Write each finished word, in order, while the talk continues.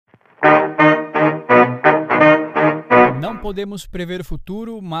Não podemos prever o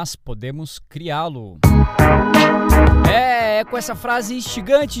futuro, mas podemos criá-lo. É com essa frase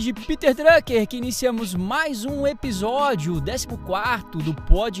instigante de Peter Drucker que iniciamos mais um episódio, o 14º do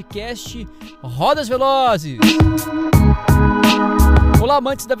podcast Rodas Velozes. Olá,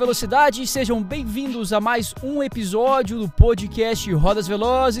 amantes da velocidade, sejam bem-vindos a mais um episódio do podcast Rodas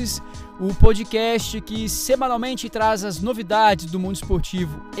Velozes, o podcast que semanalmente traz as novidades do mundo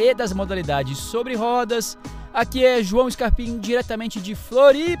esportivo e das modalidades sobre rodas. Aqui é João Scarpim, diretamente de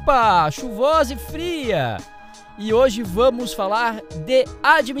Floripa, chuvosa e fria. E hoje vamos falar de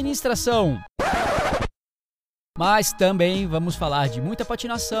administração. Mas também vamos falar de muita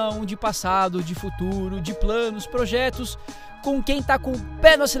patinação, de passado, de futuro, de planos, projetos, com quem está com o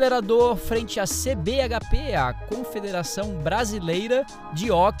pé no acelerador frente à CBHP, a Confederação Brasileira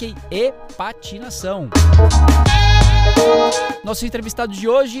de Hóquei e Patinação. Nosso entrevistado de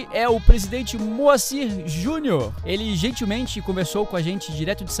hoje é o presidente Moacir Júnior. Ele gentilmente conversou com a gente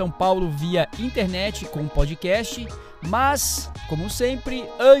direto de São Paulo via internet com um podcast. Mas, como sempre,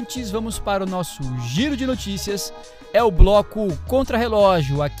 antes vamos para o nosso giro de notícias. É o bloco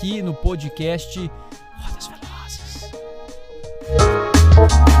Contra-Relógio aqui no podcast Rodas Velozes.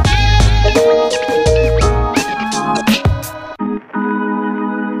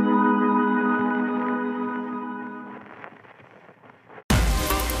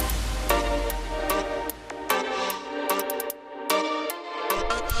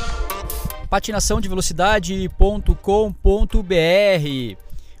 patinaçãodevelocidade.com.br.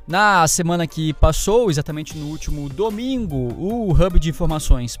 Na semana que passou, exatamente no último domingo, o hub de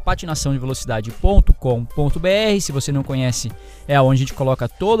informações patinaçãodevelocidade.com.br, se você não conhece, é onde a gente coloca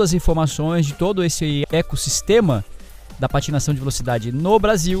todas as informações de todo esse ecossistema da patinação de velocidade no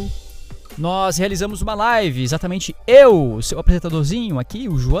Brasil. Nós realizamos uma live, exatamente eu, seu apresentadorzinho aqui,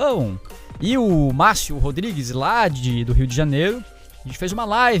 o João, e o Márcio Rodrigues, lá do Rio de Janeiro. A gente fez uma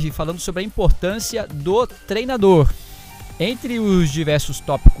live falando sobre a importância do treinador. Entre os diversos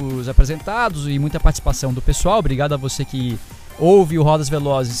tópicos apresentados e muita participação do pessoal, obrigado a você que ouve o Rodas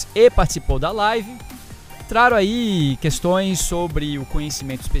Velozes e participou da live. Traram aí questões sobre o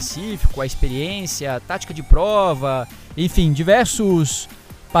conhecimento específico, a experiência, a tática de prova, enfim, diversos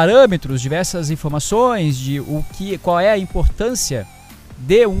parâmetros, diversas informações de qual é a importância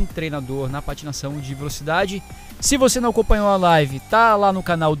de um treinador na patinação de velocidade. Se você não acompanhou a live, tá lá no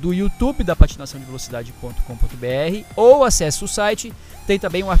canal do YouTube da patinaçãodevelocidade.com.br ou acesse o site. Tem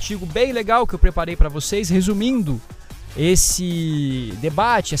também um artigo bem legal que eu preparei para vocês, resumindo esse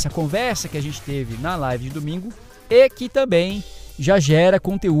debate, essa conversa que a gente teve na live de domingo e que também já gera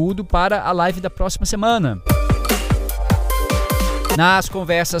conteúdo para a live da próxima semana. Nas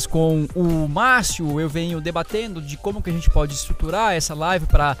conversas com o Márcio, eu venho debatendo de como que a gente pode estruturar essa live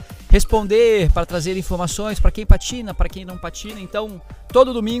para responder, para trazer informações para quem patina, para quem não patina. Então,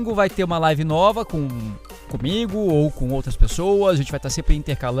 todo domingo vai ter uma live nova comigo ou com outras pessoas. A gente vai estar sempre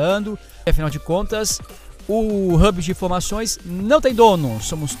intercalando. Afinal de contas, o hub de informações não tem dono.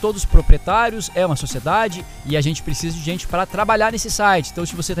 Somos todos proprietários, é uma sociedade e a gente precisa de gente para trabalhar nesse site. Então,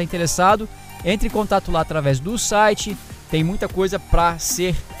 se você está interessado, entre em contato lá através do site. Tem muita coisa para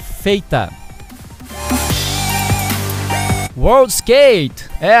ser feita. World Skate.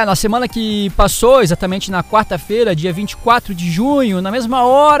 Na semana que passou, exatamente na quarta-feira, dia 24 de junho, na mesma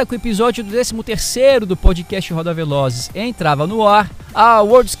hora que o episódio do 13º do podcast Roda Velozes entrava no ar, a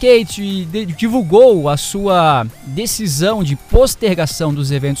World Skate divulgou a sua decisão de postergação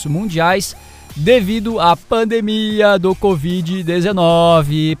dos eventos mundiais devido à pandemia do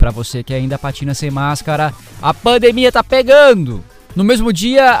Covid-19. Para você que ainda patina sem máscara, a pandemia tá pegando. No mesmo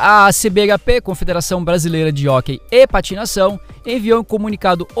dia, a CBHP, Confederação Brasileira de Hóquei e Patinação, enviou um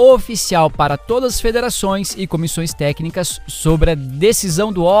comunicado oficial para todas as federações e comissões técnicas sobre a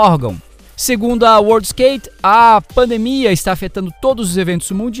decisão do órgão. Segundo a World Skate, a pandemia está afetando todos os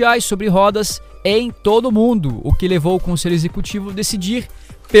eventos mundiais sobre rodas em todo o mundo, o que levou o Conselho Executivo a decidir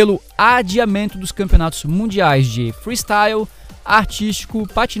pelo adiamento dos campeonatos mundiais de freestyle, artístico,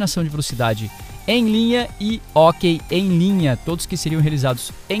 patinação de velocidade em linha e hóquei em linha, todos que seriam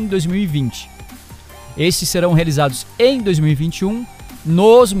realizados em 2020. Esses serão realizados em 2021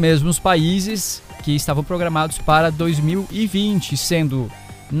 nos mesmos países que estavam programados para 2020, sendo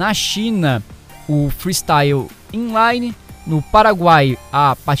na China o freestyle inline, no Paraguai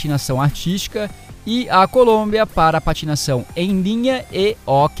a patinação artística e a Colômbia para a patinação em linha e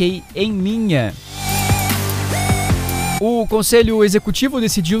hóquei em linha. O Conselho Executivo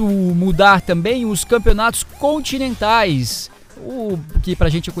decidiu mudar também os campeonatos continentais, o que pra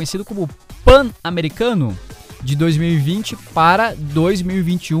gente é conhecido como Pan-Americano, de 2020 para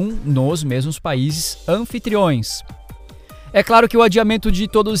 2021 nos mesmos países anfitriões. É claro que o adiamento de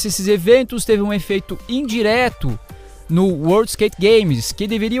todos esses eventos teve um efeito indireto no World Skate Games, que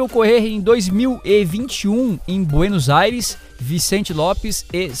deveria ocorrer em 2021 em Buenos Aires, Vicente Lopes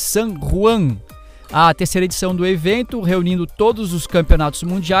e San Juan. A terceira edição do evento, reunindo todos os campeonatos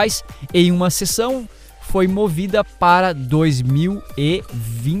mundiais em uma sessão, foi movida para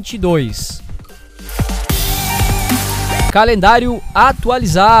 2022. Calendário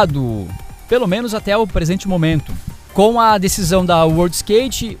atualizado, pelo menos até o presente momento. Com a decisão da World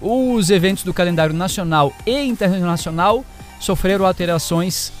Skate, os eventos do calendário nacional e internacional sofreram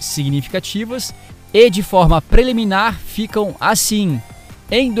alterações significativas e, de forma preliminar, ficam assim.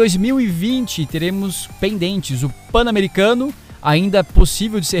 Em 2020, teremos pendentes o Pan-Americano, ainda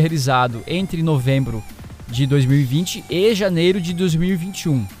possível de ser realizado entre novembro de 2020 e janeiro de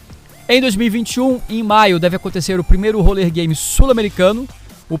 2021. Em 2021, em maio, deve acontecer o primeiro Roller Game sul-americano,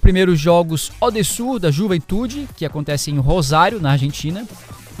 o primeiro Jogos Odesur da Juventude, que acontece em Rosário, na Argentina.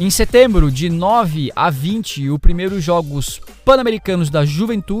 Em setembro, de 9 a 20, o primeiro Jogos Pan-Americanos da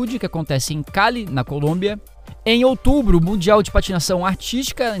Juventude, que acontece em Cali, na Colômbia. Em outubro, o Mundial de Patinação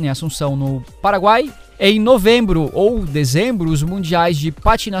Artística, em Assunção, no Paraguai. Em novembro ou dezembro, os Mundiais de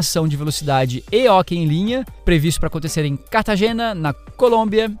Patinação de Velocidade e Hóquei em Linha, previsto para acontecer em Cartagena, na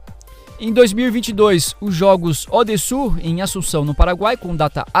Colômbia. Em 2022, os Jogos Odesur em Assunção, no Paraguai, com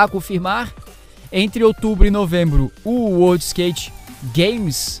data a confirmar. Entre outubro e novembro, o World Skate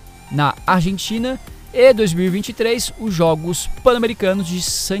Games na Argentina. E 2023, os Jogos Pan-Americanos de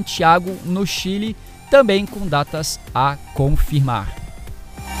Santiago, no Chile, também com datas a confirmar.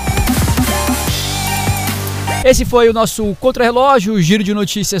 Esse foi o nosso Contrarrelógio, o giro de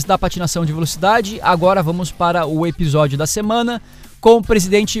notícias da patinação de velocidade. Agora vamos para o episódio da semana, com o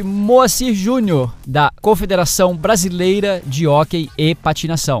presidente Moacir Júnior, da Confederação Brasileira de Hóquei e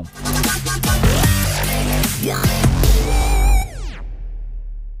Patinação.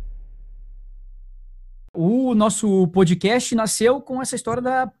 O nosso podcast nasceu com essa história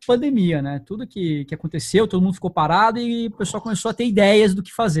da pandemia, né? Tudo que aconteceu, todo mundo ficou parado e o pessoal começou a ter ideias do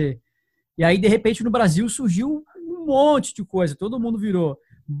que fazer. E aí, de repente, no Brasil surgiu um monte de coisa. Todo mundo virou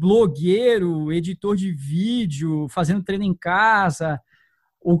blogueiro, editor de vídeo, fazendo treino em casa.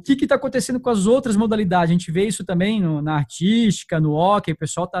 O que está acontecendo com as outras modalidades? A gente vê isso também na artística, no hóquei, o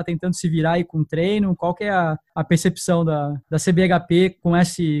pessoal está tentando se virar aí com treino. Qual que é a percepção da CBHP com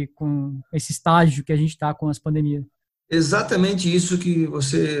esse estágio que a gente está com as pandemias? Exatamente isso que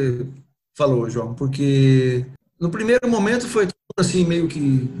você falou, João, porque no primeiro momento foi tudo assim, meio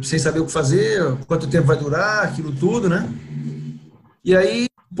que sem saber o que fazer, quanto tempo vai durar, aquilo tudo, né? E aí,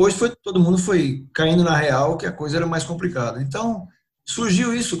 depois todo mundo foi caindo na real que a coisa era mais complicada. Então,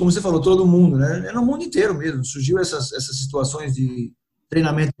 surgiu isso, como você falou, todo mundo, né? É no mundo inteiro mesmo. Surgiu essas situações de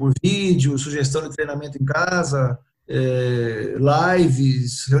treinamento por vídeo, sugestão de treinamento em casa,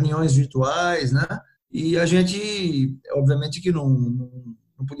 lives, reuniões virtuais, né? E a gente, obviamente que não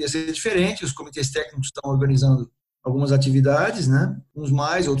podia ser diferente, os comitês técnicos estão organizando algumas atividades, né? Uns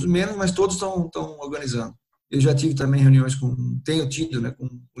mais, outros menos, mas todos estão organizando. Eu já tive também reuniões tenho tido, né, com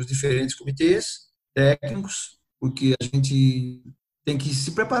os diferentes comitês técnicos, porque a gente tem que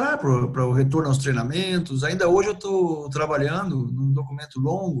se preparar para o retorno aos treinamentos. Ainda hoje eu estou trabalhando num documento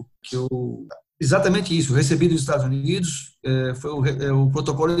longo que exatamente isso, recebi dos Estados Unidos, foi o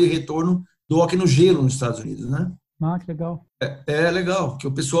protocolo de retorno do hóquei no gelo nos Estados Unidos, né? Ah, que legal. É legal, que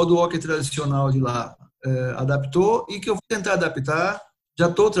o pessoal do hóquei tradicional de lá adaptou e que eu vou tentar adaptar. Já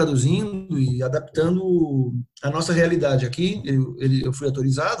estou traduzindo e adaptando a nossa realidade aqui. Eu fui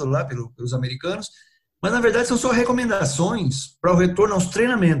autorizado lá pelos americanos, mas na verdade são só recomendações para o retorno aos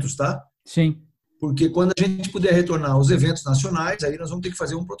treinamentos, tá? Sim. Porque quando a gente puder retornar aos eventos nacionais, aí nós vamos ter que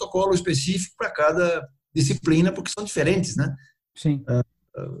fazer um protocolo específico para cada disciplina, porque são diferentes, né? Sim.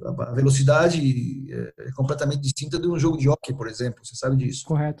 A velocidade é completamente distinta de um jogo de hóquei, por exemplo, você sabe disso.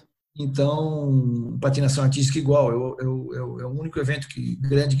 Correto. Então, patinação artística igual, é o único evento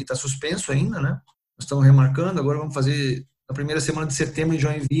grande que está suspenso ainda, né? Nós estamos remarcando, agora vamos fazer a primeira semana de setembro em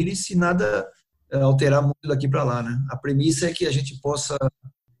Joinville, se nada alterar muito daqui para lá, né? A premissa é que a gente possa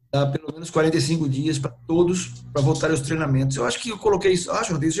dar pelo menos 45 dias para todos para voltar aos treinamentos. Eu acho que eu coloquei isso,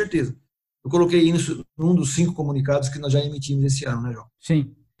 não tenho certeza. Eu coloquei isso num dos 5 comunicados que nós já emitimos esse ano, né, João?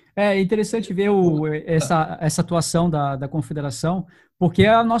 Sim. É interessante ver essa atuação da Confederação, porque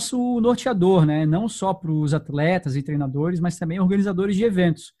é o nosso norteador, né? Não só para os atletas e treinadores, mas também organizadores de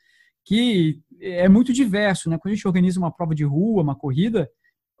eventos, que é muito diverso, né? Quando a gente organiza uma prova de rua, uma corrida,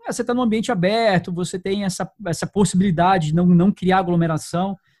 você está num ambiente aberto, você tem essa possibilidade de não criar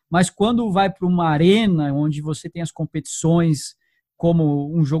aglomeração, mas quando vai para uma arena, onde você tem as competições,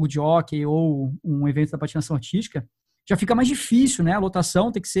 como um jogo de hóquei ou um evento da patinação artística, já fica mais difícil, né? A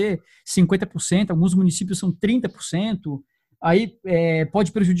lotação tem que ser 50%, alguns municípios são 30%, aí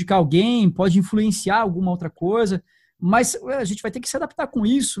pode prejudicar alguém, pode influenciar alguma outra coisa, mas a gente vai ter que se adaptar com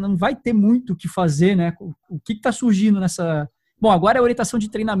isso, não vai ter muito o que fazer, né? O que está surgindo nessa... Bom, agora é orientação de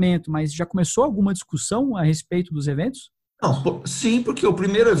treinamento, mas já começou alguma discussão a respeito dos eventos? Não, sim, porque o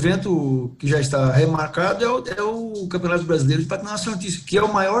primeiro evento que já está remarcado é o Campeonato Brasileiro de Patinação Artística, que é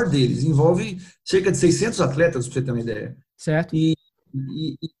o maior deles, envolve cerca de 600 atletas, para você ter uma ideia. Certo. E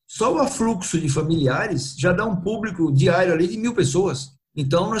só o afluxo de familiares já dá um público diário ali de 1.000 pessoas.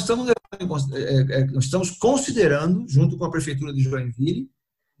 Então, nós estamos considerando, junto com a Prefeitura de Joinville,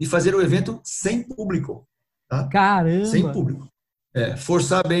 de fazer o evento sem público. Tá? Caramba! Sem público.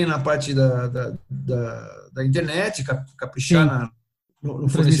 Forçar bem na parte da internet, caprichar no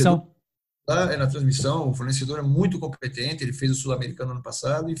fornecedor. Na transmissão, o fornecedor é muito competente, ele fez o Sul-Americano ano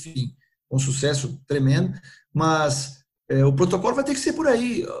passado, enfim, um sucesso tremendo, mas o protocolo vai ter que ser por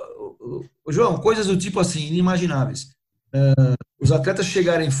aí. João, coisas do tipo assim, inimagináveis. Os atletas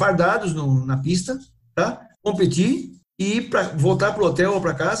chegarem fardados na pista, tá? Competir e voltar para o hotel ou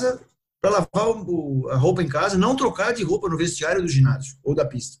para casa para lavar a roupa em casa, não trocar de roupa no vestiário do ginásio ou da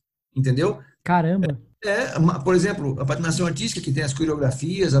pista, entendeu? Caramba! Por exemplo, a patinação artística, que tem as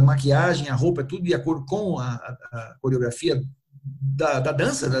coreografias, a maquiagem, a roupa, é tudo de acordo com a coreografia da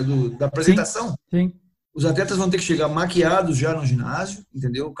dança, da apresentação. Sim. Os atletas vão ter que chegar maquiados já no ginásio,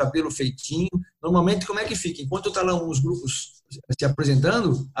 entendeu? O cabelo feitinho. Normalmente, como é que fica? Enquanto está lá uns grupos se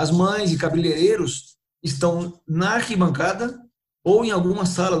apresentando, as mães e cabeleireiros estão na arquibancada ou em alguma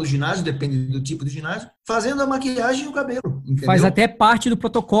sala do ginásio, depende do tipo de ginásio, fazendo a maquiagem e o cabelo, entendeu? Faz até parte do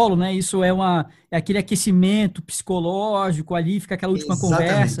protocolo, né? Isso é aquele aquecimento psicológico ali, fica aquela última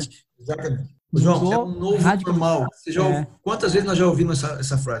conversa. Exatamente. João, é um novo normal. Quantas vezes nós já ouvimos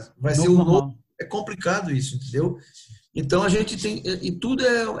essa frase? Vai ser o novo. É complicado isso, entendeu? Então a gente tem, e tudo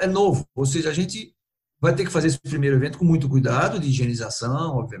é novo, ou seja, a gente vai ter que fazer esse primeiro evento com muito cuidado, de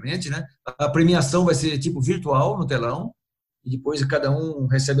higienização, obviamente, né? A premiação vai ser tipo virtual no telão, e depois cada um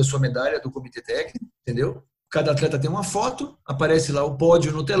recebe a sua medalha do comitê técnico, entendeu? Cada atleta tem uma foto, aparece lá o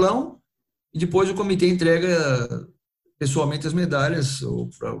pódio no telão, e depois o comitê entrega pessoalmente as medalhas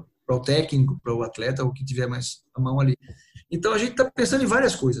para o técnico, para o atleta, o que tiver mais à mão ali. Então a gente está pensando em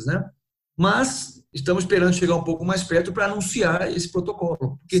várias coisas, né? Mas estamos esperando chegar um pouco mais perto para anunciar esse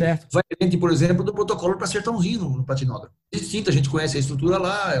protocolo. Porque vai dentro, por exemplo, do protocolo para Sertãozinho no patinódromo. É distinto, a gente conhece a estrutura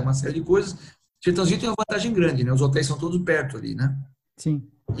lá, é uma série de coisas. Sertãozinho tem uma vantagem grande, né? Os hotéis são todos perto ali, né? Sim.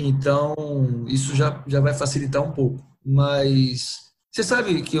 Então, isso já vai facilitar um pouco. Mas você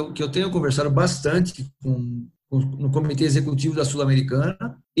sabe que eu tenho conversado bastante no comitê executivo da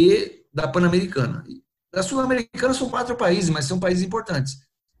Sul-Americana e da Pan-Americana. Da Sul-Americana são 4 países, mas são países importantes.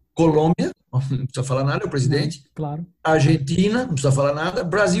 Colômbia, não precisa falar nada, é o presidente. Claro. Argentina, não precisa falar nada.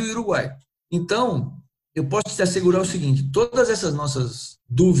 Brasil e Uruguai. Então, eu posso te assegurar o seguinte, todas essas nossas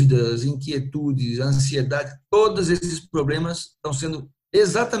dúvidas, inquietudes, ansiedade, todos esses problemas estão sendo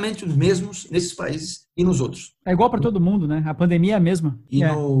exatamente os mesmos nesses países e nos outros. É igual para todo mundo, né? A pandemia é a mesma. E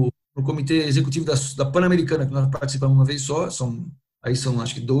no comitê executivo da Pan-Americana, que nós participamos uma vez só, são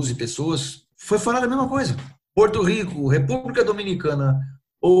acho que 12 pessoas, foi falada a mesma coisa. Porto Rico, República Dominicana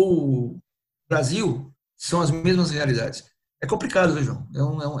ou Brasil são as mesmas realidades. É complicado, viu, João?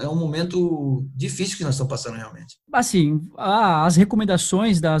 É um momento difícil que nós estamos passando realmente. Assim, as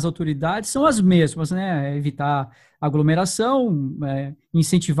recomendações das autoridades são as mesmas, né? Evitar aglomeração,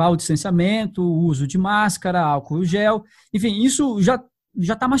 incentivar o distanciamento, o uso de máscara, álcool gel. Enfim, isso já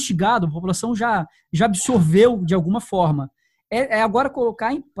está mastigado, a população já absorveu de alguma forma. É agora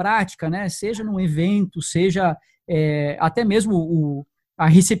colocar em prática, né? Seja num evento, seja até mesmo a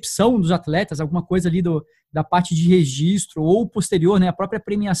recepção dos atletas, alguma coisa ali da parte de registro ou posterior, né, a própria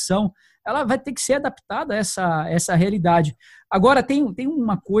premiação, ela vai ter que ser adaptada a essa realidade. Agora, tem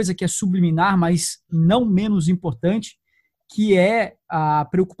uma coisa que é subliminar, mas não menos importante, que é a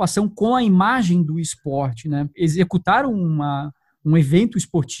preocupação com a imagem do esporte, né? Executar um evento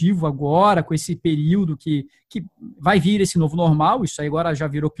esportivo agora, com esse período que vai vir esse novo normal, isso aí agora já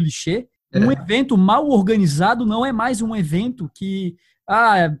virou clichê. Um evento mal organizado não é mais um evento que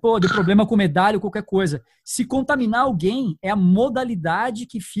deu problema com medalha ou qualquer coisa. Se contaminar alguém, é a modalidade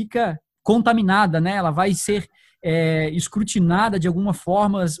que fica contaminada, né? Ela vai ser escrutinada de alguma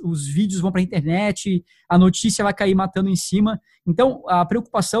forma, os vídeos vão para a internet, a notícia vai cair matando em cima. Então, a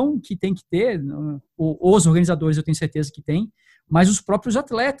preocupação que tem que ter, os organizadores eu tenho certeza que tem, mas os próprios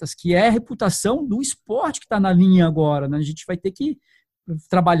atletas, que é a reputação do esporte que está na linha agora, né? A gente vai ter que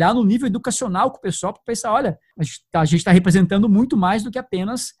trabalhar no nível educacional com o pessoal para pensar, olha, a gente está representando muito mais do que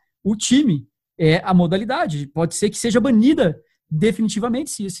apenas o time. é a modalidade. Pode ser que seja banida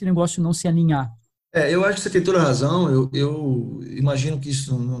definitivamente se esse negócio não se alinhar. Eu acho que você tem toda a razão. Eu imagino que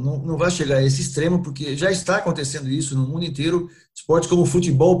isso não vai chegar a esse extremo, porque já está acontecendo isso no mundo inteiro. Esportes como o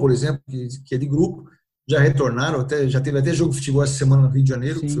futebol, por exemplo, que é de grupo, já retornaram. Já teve até jogo de futebol essa semana no Rio de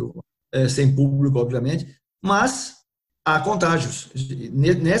Janeiro, que foi, sem público, obviamente. Mas há contágios.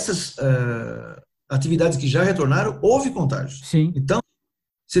 Nessas atividades que já retornaram, houve contágios. Sim. Então,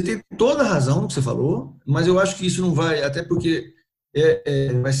 você tem toda a razão no que você falou, mas eu acho que isso não vai, até porque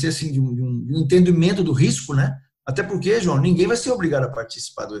vai ser assim de um entendimento do risco, né? Até porque, João, ninguém vai ser obrigado a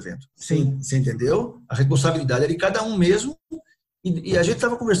participar do evento. Sim. Você entendeu? A responsabilidade é de cada um mesmo. E a gente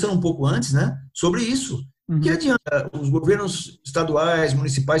estava conversando um pouco antes, né? Sobre isso. Que adianta os governos estaduais,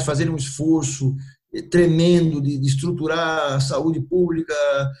 municipais fazerem um esforço tremendo de estruturar a saúde pública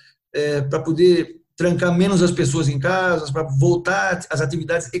para poder trancar menos as pessoas em casas, para voltar às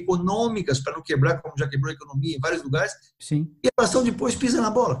atividades econômicas, para não quebrar, como já quebrou a economia em vários lugares. Sim. E a nação depois pisa na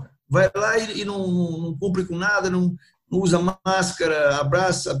bola. Vai lá e não cumpre com nada, não usa máscara,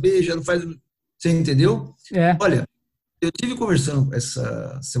 abraça, beija, não faz... Você entendeu? Olha, eu tive conversando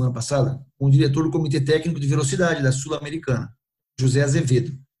essa semana passada com o diretor do Comitê Técnico de Velocidade da Sul-Americana, José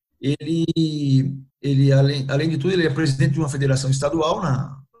Azevedo. Ele além de tudo, ele é presidente de uma federação estadual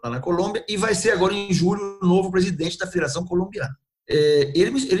lá na Colômbia e vai ser agora em julho o novo presidente da Federação Colombiana.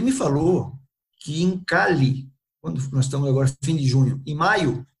 Ele me falou que em Cali, quando nós estamos agora fim de junho, em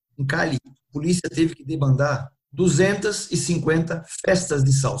maio, em Cali, a polícia teve que debandar 250 festas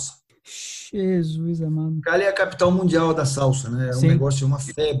de salsa. Jesus amado. Cali é a capital mundial da salsa, né? É um negócio, uma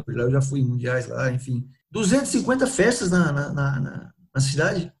febre. Eu já fui em mundiais lá, enfim. 250 festas na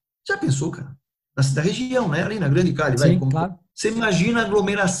cidade. Já pensou, cara? Da região, né? Ali na Grande Cali. Sim, claro. Você imagina a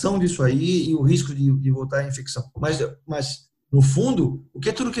aglomeração disso aí e o risco de voltar à infecção. Mas no fundo, o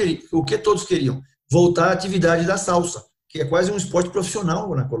que todos queriam? Voltar à atividade da salsa, que é quase um esporte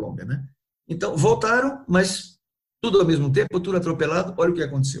profissional na Colômbia, né? Então, voltaram, mas tudo ao mesmo tempo, tudo atropelado. Olha o que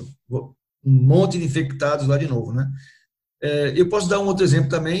aconteceu. Um monte de infectados lá de novo, né? Eu posso dar um outro exemplo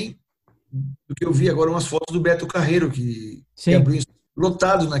também, do que eu vi agora, umas fotos do Beto Carreiro, que abriu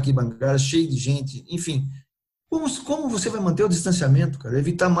lotado na arquibancada, cheio de gente, enfim. Como você vai manter o distanciamento, cara?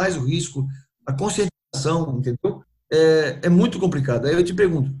 Evitar mais o risco, a conscientização, entendeu? É muito complicado. Aí eu te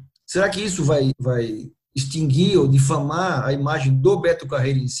pergunto, será que isso vai extinguir ou difamar a imagem do Beto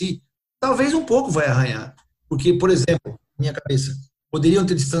Carreiro em si? Talvez um pouco vai arranhar. Porque, por exemplo, minha cabeça, poderiam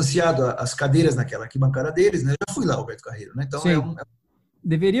ter distanciado as cadeiras naquela arquibancada deles, né? Eu já fui lá, o Beto Carreiro, né? Então,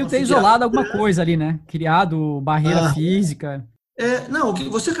 deveriam ter isolado alguma coisa ali, né? Criado barreira física. Não,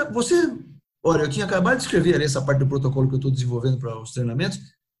 olha, eu tinha acabado de escrever ali essa parte do protocolo que eu estou desenvolvendo para os treinamentos.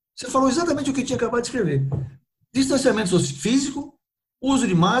 Você falou exatamente o que eu tinha acabado de escrever. Distanciamento físico, uso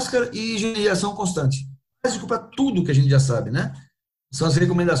de máscara e higienização constante. Básico para tudo que a gente já sabe, né? São as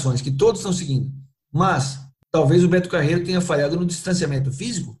recomendações que todos estão seguindo. Mas talvez o Beto Carreiro tenha falhado no distanciamento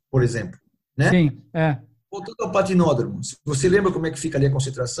físico, por exemplo, né? Sim, Voltando ao patinódromo, se você lembra como é que fica ali a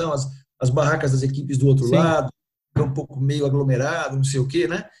concentração, as barracas das equipes do outro lado, é um pouco meio aglomerado, não sei o quê,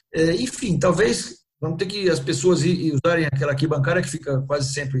 né? Enfim, talvez vamos ter que as pessoas usarem aquela arquibancada que fica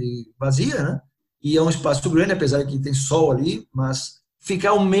quase sempre vazia, né? E é um espaço grande, apesar de que tem sol ali, mas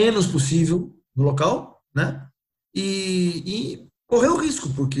ficar o menos possível no local, né? E correr o risco,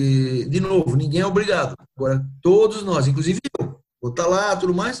 porque, de novo, ninguém é obrigado. Agora, todos nós, inclusive eu, vou estar lá,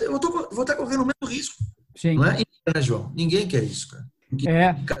 tudo mais, eu vou estar correndo o mesmo risco. Sim. Não é? Né, João? Ninguém quer isso, cara.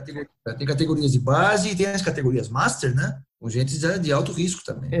 Tem categorias de base e tem as categorias master, né? Com gente de alto risco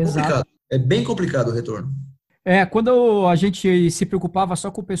também. Complicado. É bem complicado o retorno. Quando a gente se preocupava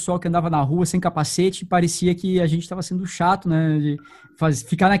só com o pessoal que andava na rua sem capacete, parecia que a gente estava sendo chato, né? De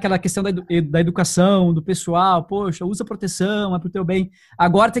ficar naquela questão da educação, do pessoal, poxa, usa proteção, é pro teu bem.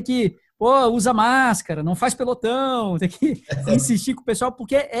 Agora tem que, usa máscara, não faz pelotão, tem que insistir com o pessoal,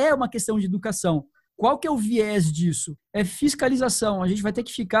 porque é uma questão de educação. Qual que é o viés disso? É fiscalização. A gente vai ter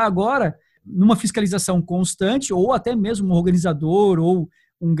que ficar agora numa fiscalização constante, ou até mesmo um organizador, ou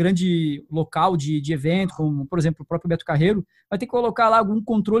um grande local de evento, como, por exemplo, o próprio Beto Carreiro, vai ter que colocar lá algum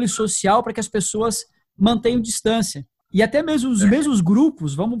controle social para que as pessoas mantenham distância. E até mesmo os mesmos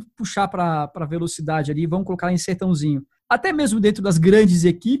grupos, vamos puxar para a velocidade ali, vamos colocar lá em sertãozinho. Até mesmo dentro das grandes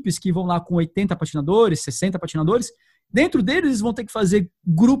equipes, que vão lá com 80 patinadores, 60 patinadores, dentro deles eles vão ter que fazer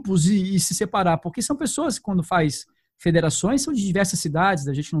grupos e se separar, porque são pessoas que, quando faz federações, são de diversas cidades,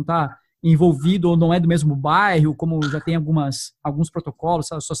 a gente não está envolvido ou não é do mesmo bairro, como já tem alguns protocolos,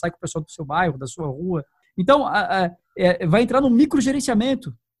 só sai com o pessoal do seu bairro, da sua rua. Então, vai entrar no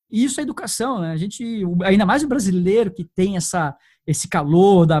microgerenciamento. E isso é educação, né? A gente, ainda mais o brasileiro que tem esse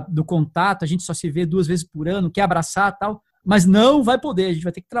calor do contato, a gente só se vê 2 vezes por ano, quer abraçar e tal, mas não vai poder, a gente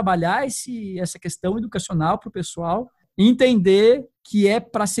vai ter que trabalhar essa questão educacional para o pessoal entender que é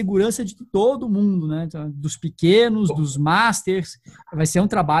para a segurança de todo mundo, né? Dos pequenos, dos masters, vai ser um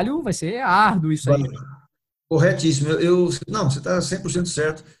trabalho, vai ser árduo isso aí. Corretíssimo. Não, você está 100%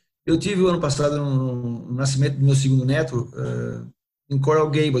 certo. Eu tive o ano passado no nascimento do meu segundo neto, em Coral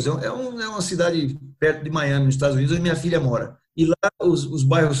Gables. É uma cidade perto de Miami, nos Estados Unidos, onde minha filha mora. E lá os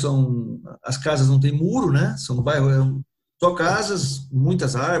bairros as casas não têm muro, né? São bairros, só casas,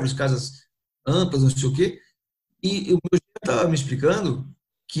 muitas árvores, casas amplas, não sei o quê. E o meu chefe estava me explicando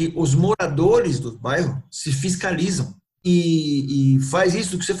que os moradores do bairro se fiscalizam e faz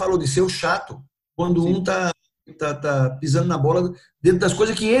isso que você falou de ser o chato, quando Sim. um tá pisando na bola dentro das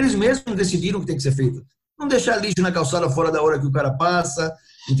coisas que eles mesmos decidiram que tem que ser feito. Não deixar lixo na calçada fora da hora que o cara passa,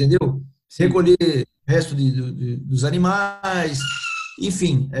 entendeu? Sim. Recolher resto dos animais,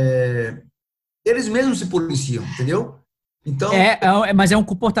 enfim, eles mesmos se policiam, entendeu? Então, mas é um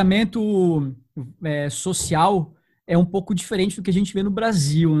comportamento social, é um pouco diferente do que a gente vê no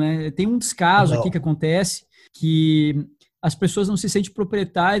Brasil, né? Tem um descaso aqui que acontece, que as pessoas não se sentem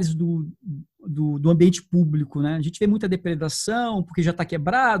proprietárias do ambiente público, né? A gente vê muita depredação, porque já está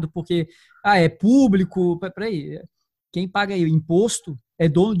quebrado, porque é público. Peraí, quem paga aí o imposto é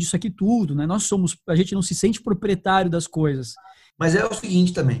dono disso aqui tudo, né? A gente não se sente proprietário das coisas. Mas é o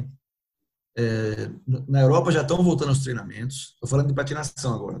seguinte também, na Europa já estão voltando aos treinamentos, estou falando de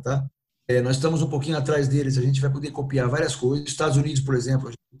patinação agora, tá? Nós estamos um pouquinho atrás deles, a gente vai poder copiar várias coisas. Estados Unidos, por exemplo,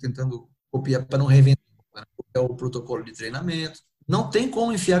 a gente está tentando copiar para não revender, né? Copiar o protocolo de treinamento. Não tem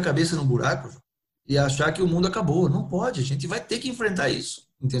como enfiar a cabeça no buraco e achar que o mundo acabou. Não pode, a gente vai ter que enfrentar isso,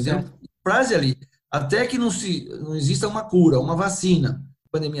 entendeu? Certo. Frase ali, até que não exista uma cura, uma vacina, a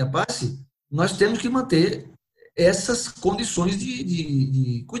pandemia passe, nós temos que manter essas condições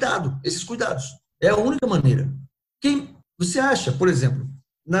de cuidado, esses cuidados. É a única maneira. Você acha, por exemplo,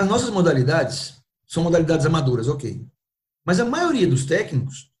 nas nossas modalidades, são modalidades amadoras, ok. Mas a maioria dos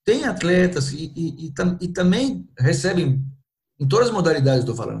técnicos tem atletas e também recebem, em todas as modalidades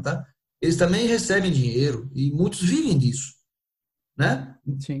estou falando, tá? Eles também recebem dinheiro e muitos vivem disso, né?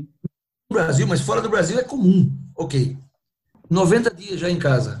 Sim. No Brasil, mas fora do Brasil é comum, ok. 90 dias já em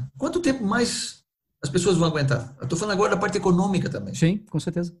casa. Quanto tempo mais as pessoas vão aguentar? Eu estou falando agora da parte econômica também. Sim, com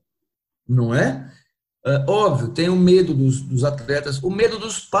certeza. Não é? Óbvio, tem o medo dos atletas, o medo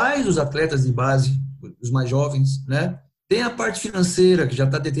dos pais dos atletas de base, os mais jovens, né? Tem a parte financeira, que já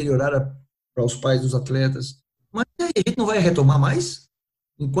está deteriorada para os pais dos atletas. Mas a gente não vai retomar mais?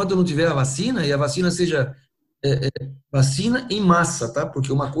 Enquanto não tiver a vacina, e a vacina seja vacina em massa, tá?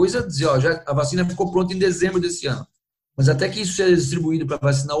 Porque uma coisa é dizer, a vacina ficou pronta em dezembro desse ano. Mas até que isso seja distribuído para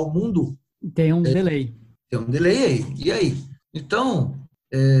vacinar o mundo... Tem um delay. Tem um delay aí. E aí? Então...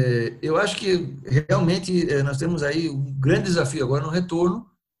 eu acho que realmente nós temos aí um grande desafio agora no retorno,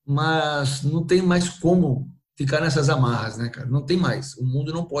 mas não tem mais como ficar nessas amarras, né, cara? Não tem mais. O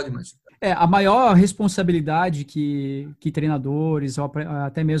mundo não pode mais ficar. A maior responsabilidade que treinadores, ou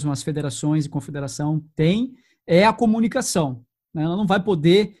até mesmo as federações e confederação têm é a comunicação, né? Ela não vai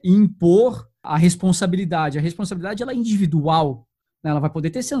poder impor a responsabilidade. A responsabilidade ela é individual, né? Ela vai poder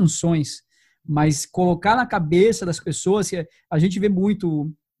ter sanções, mas colocar na cabeça das pessoas, que a gente vê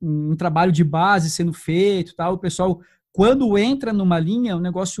muito um trabalho de base sendo feito, tal, o pessoal, quando entra numa linha, o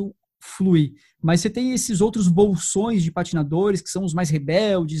negócio flui. Mas você tem esses outros bolsões de patinadores, que são os mais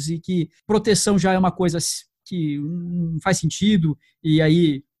rebeldes, e que proteção já é uma coisa que não faz sentido, e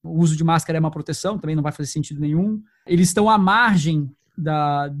aí o uso de máscara é uma proteção, também não vai fazer sentido nenhum. Eles estão à margem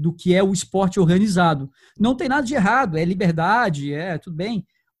do que é o esporte organizado. Não tem nada de errado, é liberdade, tudo bem,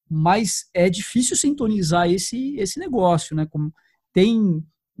 mas é difícil sintonizar esse negócio, né? Como tem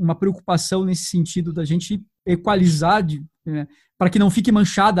uma preocupação nesse sentido da gente equalizar, para que não fique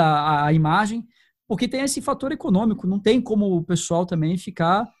manchada a imagem, porque tem esse fator econômico, não tem como o pessoal também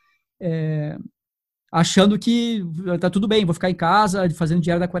ficar achando que tá tudo bem, vou ficar em casa fazendo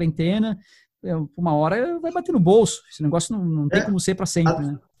diário da quarentena, uma hora vai bater no bolso, esse negócio não tem como ser para sempre,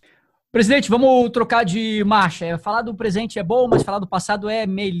 né? Presidente, vamos trocar de marcha. Falar do presente é bom, mas falar do passado é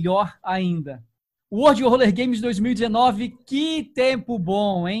melhor ainda. World Roller Games 2019, que tempo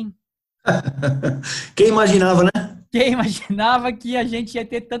bom, hein? Quem imaginava, né? Quem imaginava que a gente ia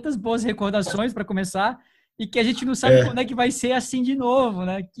ter tantas boas recordações para começar e que a gente não sabe quando é que vai ser assim de novo,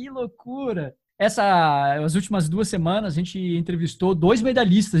 né? Que loucura! As últimas 2 semanas, a gente entrevistou 2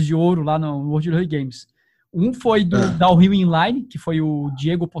 medalhistas de ouro lá no World Roller Games. Um foi do Downhill Inline, que foi o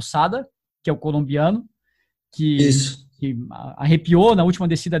Diego Posada, que é o colombiano, que arrepiou na última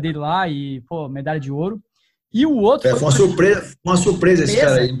descida dele lá e, medalha de ouro. E o outro Foi uma surpresa esse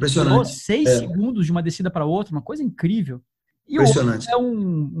cara aí, durou impressionante. 6 segundos de uma descida para outra, uma coisa incrível. E o outro Impressionante. é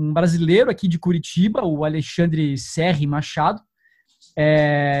um brasileiro aqui de Curitiba, o Alexandre Serri Machado,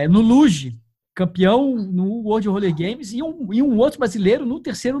 no Luge, campeão no World Roller Games, e um outro brasileiro no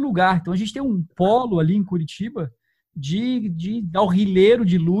terceiro lugar. Então a gente tem um polo ali em Curitiba de downhilleiro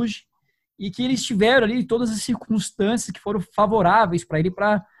de Luge, e que eles tiveram ali todas as circunstâncias que foram favoráveis para ele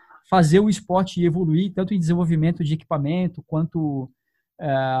para fazer o esporte evoluir, tanto em desenvolvimento de equipamento quanto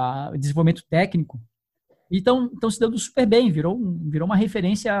desenvolvimento técnico. E estão se dando super bem, virou uma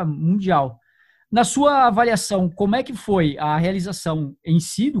referência mundial. Na sua avaliação, como é que foi a realização em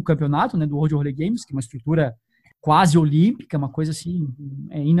si do campeonato, né, do World Roller Games, que é uma estrutura quase olímpica, uma coisa assim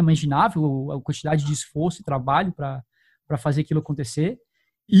inimaginável, a quantidade de esforço e trabalho para fazer aquilo acontecer,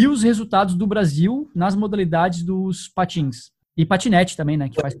 e os resultados do Brasil nas modalidades dos patins e patinete também, né,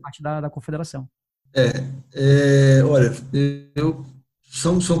 que faz parte da confederação. Olha,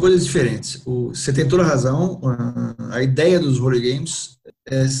 são coisas diferentes. Você tem toda a razão. A ideia dos Roller Games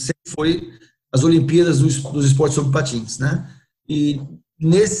sempre foi as Olimpíadas dos esportes sobre patins, né? E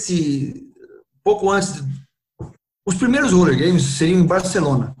pouco antes, os primeiros Roller Games seriam em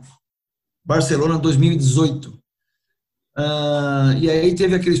Barcelona 2018. E aí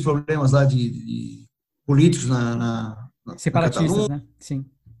teve aqueles problemas lá de políticos na separatistas, Catalunha, né? Sim.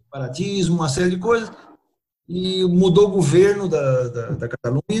 Separatismo, uma série de coisas, e mudou o governo da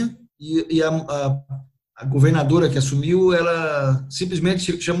Catalunha, e a governadora que assumiu, ela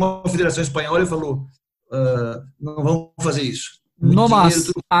simplesmente chamou a Federação Espanhola e falou: não vamos fazer isso. No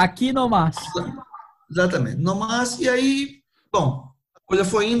mas, aqui no mas. Exatamente, no mas. E aí, bom, a coisa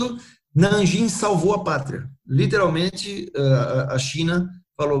foi indo. Nanjing salvou a pátria. Literalmente, a China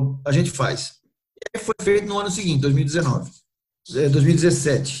falou: a gente faz. E aí foi feito no ano seguinte,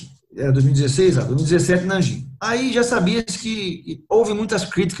 2017. Era 2016, 2017, Nanjing. Aí já sabia que houve muitas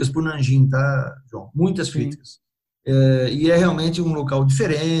críticas por Nanjing, tá, João? Muitas críticas. E é realmente um local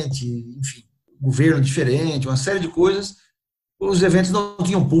diferente, enfim, governo diferente, uma série de coisas. Os eventos não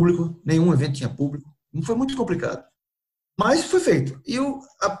tinham público, nenhum evento tinha público. Foi muito complicado. Mas foi feito. E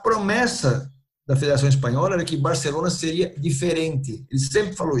a promessa da Federação Espanhola era que Barcelona seria diferente. Ele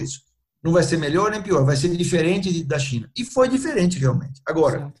sempre falou isso. Não vai ser melhor nem pior, vai ser diferente da China. E foi diferente, realmente.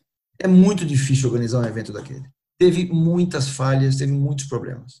 Agora, é muito difícil organizar um evento daquele. Teve muitas falhas, teve muitos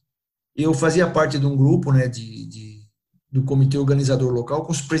problemas. Eu fazia parte de um grupo, né, do comitê organizador local,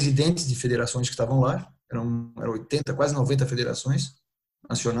 com os presidentes de federações que estavam lá. Eram 80, quase 90 federações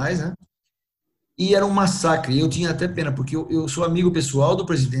nacionais, né? E era um massacre. Eu tinha até pena, porque eu sou amigo pessoal do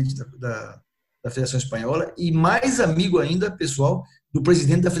presidente da Federação Espanhola e mais amigo ainda, pessoal, do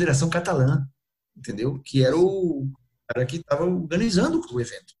presidente da Federação Catalã, entendeu? Que era o cara que estava organizando o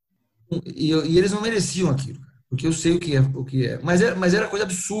evento. E eles não mereciam aquilo, porque eu sei o que é. Mas era coisa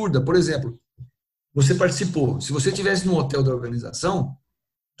absurda. Por exemplo, você participou. Se você estivesse no hotel da organização,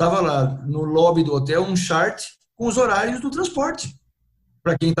 estava lá no lobby do hotel um chart com os horários do transporte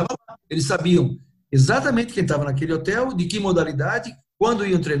para quem estava lá. Eles sabiam exatamente quem estava naquele hotel, de que modalidade, quando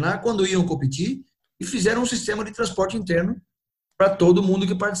iam treinar, quando iam competir, e fizeram um sistema de transporte interno para todo mundo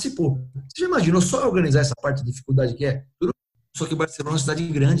que participou. Você já imaginou só organizar essa parte de dificuldade que é? Só que Barcelona é uma cidade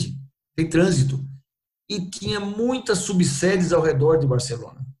grande, tem trânsito, e tinha muitas subsedes ao redor de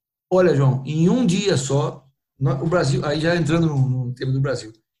Barcelona. Olha, João, em um dia só, o Brasil, aí já entrando no tema do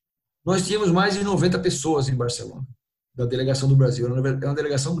Brasil, nós tínhamos mais de 90 pessoas em Barcelona, da delegação do Brasil. É uma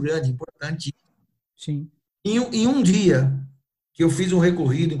delegação grande, importante. Sim. Em um dia que eu fiz um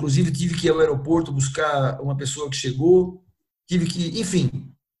recorrido, inclusive tive que ir ao aeroporto buscar uma pessoa que chegou, tive que,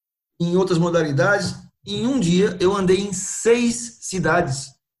 enfim, em outras modalidades, em um dia eu andei em 6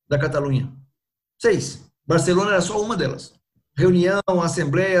 cidades da Catalunha. 6. Barcelona era só uma delas. Reunião,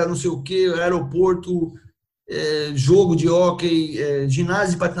 assembleia, não sei o quê, aeroporto, jogo de hóquei,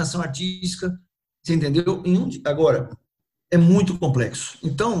 ginásio de patinação artística, você entendeu? Em um dia. Agora, é muito complexo.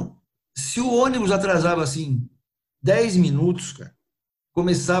 Então, se o ônibus atrasava assim 10 minutos, cara,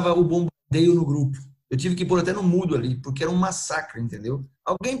 começava o bombardeio no grupo. Eu tive que pôr até no mudo ali, porque era um massacre, entendeu?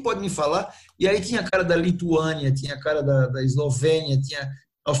 Alguém pode me falar? E aí tinha cara da Lituânia, tinha cara da Eslovênia, tinha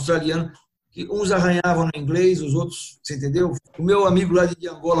australiano, que uns arranhavam no inglês, os outros, você entendeu? O meu amigo lá de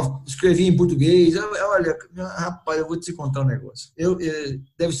Angola escrevia em português. Olha, rapaz, eu vou te contar um negócio.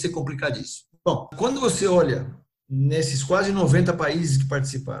 Deve ser complicadíssimo. Bom, quando você olha nesses quase 90 países que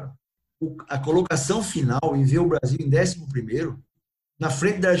participaram, a colocação final e ver o Brasil em 11º, na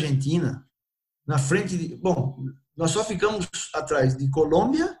frente da Argentina, na frente de... Bom, nós só ficamos atrás de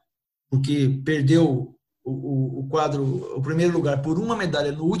Colômbia, porque perdeu o primeiro lugar por uma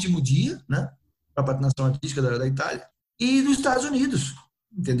medalha no último dia, né, para a patinação artística da Itália, e dos Estados Unidos,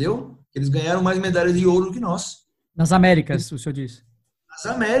 entendeu? Eles ganharam mais medalhas de ouro do que nós. Nas Américas, o senhor disse. Nas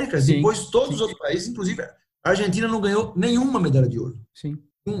Américas, Sim, depois todos sim. os outros países, inclusive a Argentina não ganhou nenhuma medalha de ouro. Sim.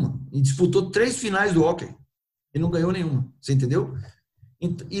 Uma. E disputou 3 finais do hóquei e não ganhou nenhuma. Você entendeu?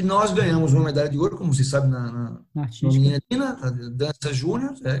 E nós ganhamos uma medalha de ouro, como você sabe, na Argentina, na dança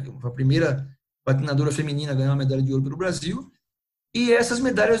júnior, a primeira patinadora feminina a ganhar uma medalha de ouro pelo Brasil, e essas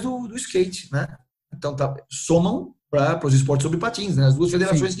medalhas do skate, né? Então, somam para os esportes sobre patins, né? As duas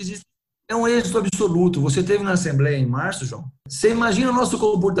federações que existem. É um êxito absoluto. Você teve na Assembleia em março, João. Você imagina o nosso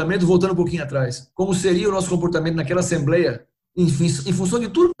comportamento, voltando um pouquinho atrás, como seria o nosso comportamento naquela Assembleia, em função de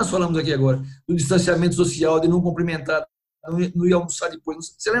tudo que nós falamos aqui agora, do distanciamento social, de não cumprimentar, não ia almoçar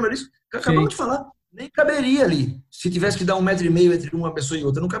depois. Você lembra disso? Acabamos de falar. Nem caberia ali. Se tivesse que dar 1,5 metro entre uma pessoa e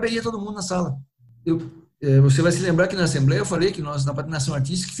outra, não caberia todo mundo na sala. Você vai se lembrar que na Assembleia eu falei que nós, na patinação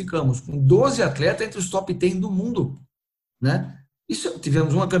artística, ficamos com 12 atletas entre os top 10 do mundo, né? Isso,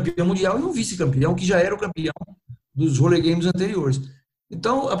 tivemos uma campeã mundial e um vice-campeão, que já era o campeão dos Roller Games anteriores.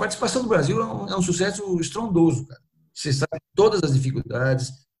 Então, a participação do Brasil é um sucesso estrondoso, cara. Você sabe todas as dificuldades,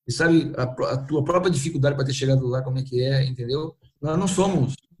 você sabe a tua própria dificuldade para ter chegado lá, como é que é, entendeu? Nós não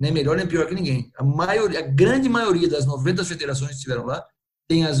somos nem melhor nem pior que ninguém. A grande maioria das 90 federações que estiveram lá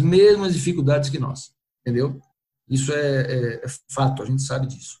tem as mesmas dificuldades que nós, entendeu? Isso é fato, a gente sabe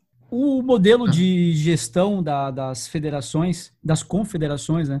disso. O modelo de gestão das federações, das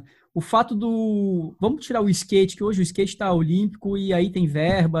confederações, né? O fato vamos tirar o skate, que hoje o skate está olímpico e aí tem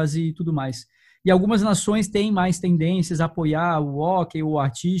verbas e tudo mais. E algumas nações têm mais tendências a apoiar o hóquei ou a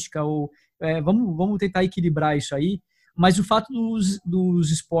artística, vamos tentar equilibrar isso aí. Mas o fato dos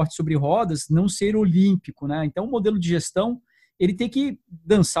esportes sobre rodas não ser olímpico, né? Então, o modelo de gestão, ele tem que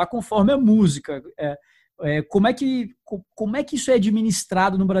dançar conforme a música. Como é que isso é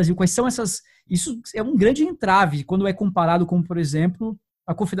administrado no Brasil? Quais são essas... Isso é um grande entrave quando é comparado com, por exemplo,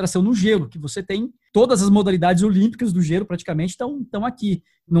 a Confederação no Gelo, que você tem todas as modalidades olímpicas do gelo praticamente estão aqui,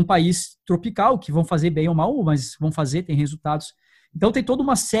 num país tropical, que vão fazer bem ou mal, mas vão fazer, tem resultados. Então tem toda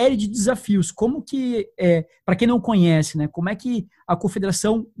uma série de desafios. Como que, para quem não conhece, né, como é que a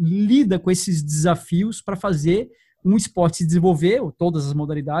Confederação lida com esses desafios para fazer um esporte se desenvolver, ou todas as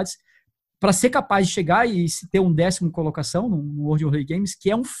modalidades, para ser capaz de chegar e se ter um 10ª colocação no World Roller Games,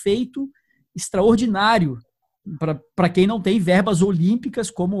 que é um feito extraordinário para quem não tem verbas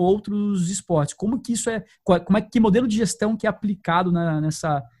olímpicas como outros esportes. Como que isso que modelo de gestão que é aplicado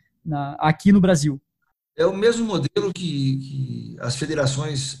aqui no Brasil? É o mesmo modelo que as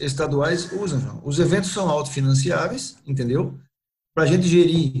federações estaduais usam, João. Os eventos são autofinanciáveis, entendeu? Para a gente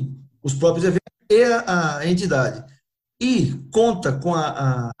gerir os próprios eventos e a entidade. E conta com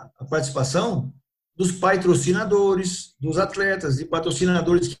a participação dos patrocinadores, dos atletas e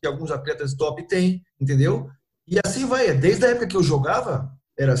patrocinadores que alguns atletas top têm, entendeu? E assim vai. Desde a época que eu jogava,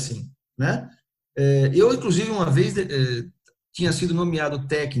 era assim, né? Eu, inclusive, uma vez tinha sido nomeado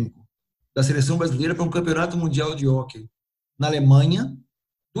técnico da seleção brasileira para um campeonato mundial de hóquei na Alemanha.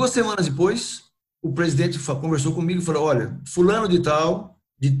 2 semanas depois, o presidente conversou comigo e falou: olha, fulano de tal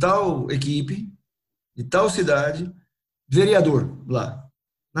equipe, de tal cidade, vereador lá,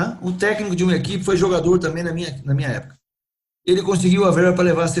 né? Um técnico de uma equipe, foi jogador também na minha época. Ele conseguiu a verba para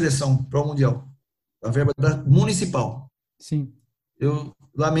levar a seleção para o mundial, a verba municipal. Sim. Eu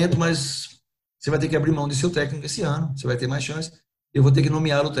lamento, mas você vai ter que abrir mão de seu técnico esse ano, você vai ter mais chance. Eu vou ter que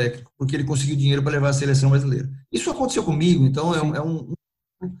nomear o técnico, porque ele conseguiu dinheiro para levar a seleção brasileira. Isso aconteceu comigo, então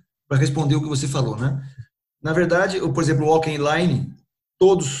para responder o que você falou, né? Na verdade, por exemplo, o walk inline,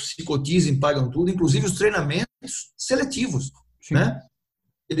 todos se cotizam, pagam tudo, inclusive os treinamentos seletivos, né?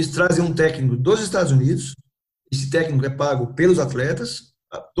 Eles trazem um técnico dos Estados Unidos, esse técnico é pago pelos atletas,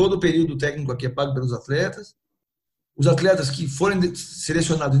 todo o período técnico aqui é pago pelos atletas. Os atletas que forem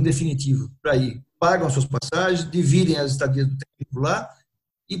selecionados em definitivo para ir, pagam as suas passagens, dividem as estadias do técnico lá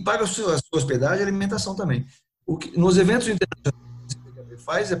e pagam a sua hospedagem e alimentação também. Nos eventos internacionais, o que a CBB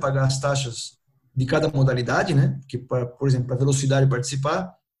faz é pagar as taxas de cada modalidade, né? Porque, por exemplo, para a velocidade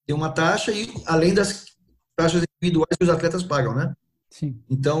participar, tem uma taxa e além das taxas individuais que os atletas pagam, né? Sim.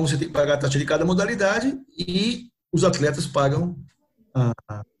 Então, você tem que pagar a taxa de cada modalidade e os atletas pagam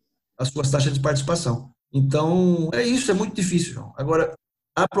as suas taxas de participação. Então, isso, é muito difícil, João. Agora,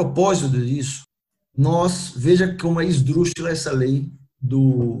 a propósito disso, veja como é esdrúxula essa lei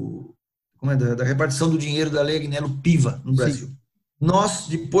da repartição do dinheiro da Lei Agnello Piva no Brasil. Sim. Nós,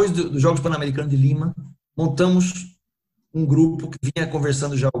 depois dos Jogos Pan-Americanos de Lima, montamos um grupo que vinha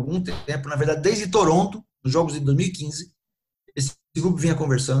conversando já há algum tempo, na verdade, desde Toronto, nos Jogos de 2015, esse grupo vinha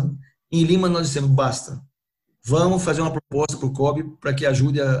conversando. Em Lima, nós dissemos, basta. vamos fazer uma proposta para o COB para que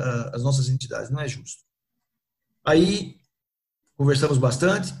ajude as nossas entidades. Não é justo. Aí, conversamos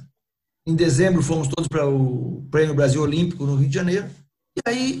bastante. Em dezembro, fomos todos para o Prêmio Brasil Olímpico no Rio de Janeiro. E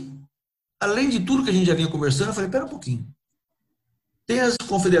aí, além de tudo que a gente já vinha conversando, eu falei, espera um pouquinho. Tem as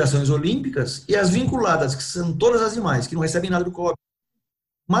confederações olímpicas e as vinculadas, que são todas as demais, que não recebem nada do COB.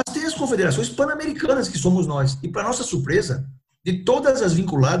 Mas tem as confederações pan-americanas, que somos nós. E, para nossa surpresa, de todas as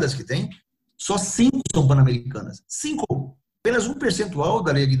vinculadas que tem, só 5 são pan-americanas. 5. Apenas um percentual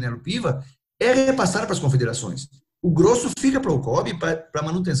da Lei Agnello-Piva é repassado para as confederações. O grosso fica para o COB, para a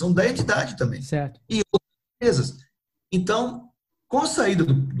manutenção da entidade também. Certo. E outras empresas. Então, com a saída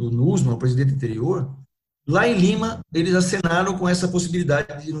do NUSMA, o presidente anterior, lá em Lima, eles acenaram com essa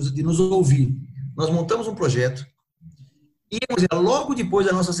possibilidade de nos ouvir. Nós montamos um projeto, íamos logo depois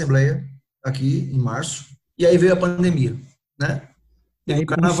da nossa assembleia, aqui em março, e aí veio a pandemia, né? E aí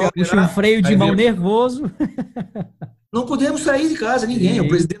puxa um freio de mão nervoso. Não podemos sair de casa, ninguém. O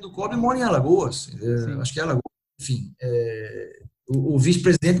presidente do COB mora em Alagoas, acho que é Alagoas, enfim. O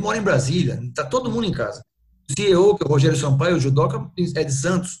vice-presidente mora em Brasília, está todo mundo em casa. O CEO, que é o Rogério Sampaio, o judoca, é de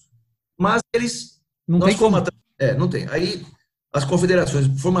Santos. Mas eles... Não tem como. Não tem. Aí, as confederações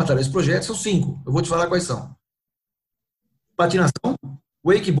formataram esse projeto, são 5. Eu vou te falar quais são. Patinação,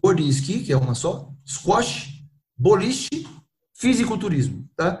 wakeboard e esqui, que é uma só, squash, boliche, fisiculturismo,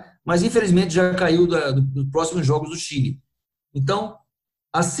 tá? Mas, infelizmente, já caiu dos próximos Jogos do Chile. Então,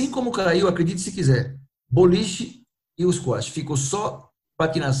 assim como caiu, acredite se quiser, boliche e o squash. Ficou só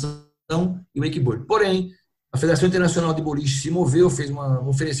patinação e wakeboard. Porém, a Federação Internacional de Boliche se moveu,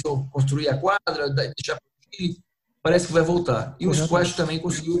 ofereceu construir a quadra, deixar para o Chile, parece que vai voltar. E o squash também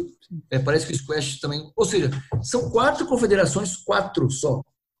conseguiu, parece que o squash também... Ou seja, são 4 confederações, 4 só,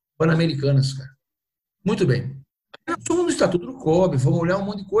 pan-americanas, cara. Muito bem. Nós fomos no Estatuto do COB, fomos olhar um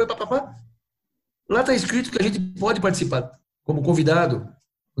monte de coisa, papapá. Lá está escrito que a gente pode participar como convidado,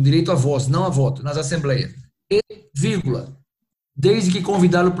 com direito a voz, não a voto, nas assembleias. E, vírgula, desde que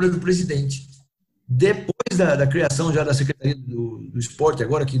convidado pelo presidente. Depois da criação já da Secretaria do Esporte,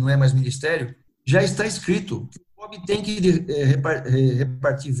 agora que não é mais ministério, já está escrito que o COB tem que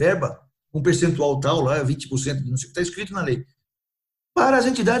repartir verba, um percentual tal, lá, 20%, não sei o que está escrito na lei, para as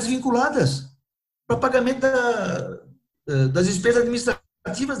entidades vinculadas, para pagamento das despesas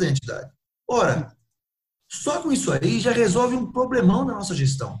administrativas da entidade. Ora, só com isso aí já resolve um problemão na nossa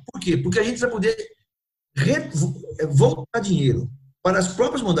gestão. Por quê? Porque a gente vai poder voltar dinheiro para as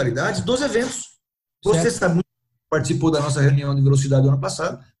próprias modalidades dos eventos. Você sabe, participou da nossa reunião de velocidade do ano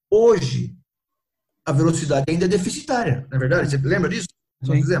passado. Hoje, a velocidade ainda é deficitária, não é verdade? Você lembra disso?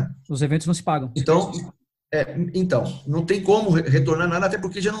 Os eventos não se pagam. Então, não tem como retornar nada, até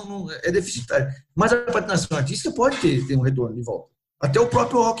porque já não é deficitário. Mas a patinação artística pode ter um retorno de volta. Até o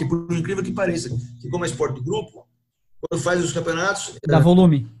próprio hockey, por incrível que pareça, que como é esporte de grupo, quando faz os campeonatos... Dá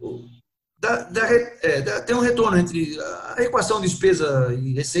volume. Tem um retorno entre a equação de despesa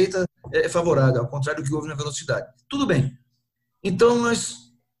e receita é favorável, ao contrário do que houve na velocidade. Tudo bem. Então,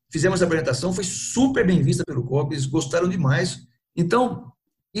 nós fizemos essa apresentação, foi super bem vista pelo COB, eles gostaram demais. Então,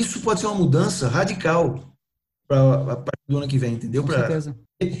 isso pode ser uma mudança radical para a partir do ano que vem, entendeu? Com certeza.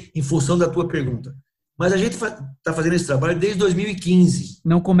 Em função da tua pergunta. Mas a gente está fazendo esse trabalho desde 2015.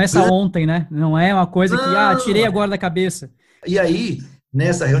 Não começa ontem, né? Não é uma coisa que, tirei agora da cabeça. E aí,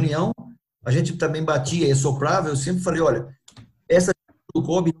 nessa reunião, a gente também batia e soprava, eu sempre falei, olha, essa do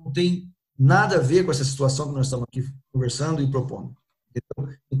COB não tem nada a ver com essa situação que nós estamos aqui conversando e propondo.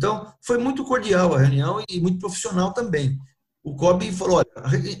 Então, foi muito cordial a reunião e muito profissional também. O COB falou,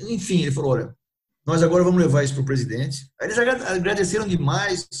 olha, enfim, ele falou, olha, nós agora vamos levar isso para o presidente. Aí eles agradeceram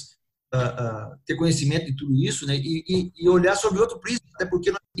demais ter conhecimento de tudo isso, né, e olhar sobre outro prisma, até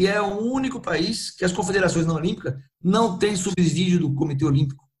porque é o único país que as confederações não olímpicas não têm subsídio do Comitê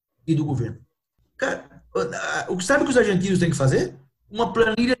Olímpico e do governo. Cara, sabe o que os argentinos têm que fazer? Uma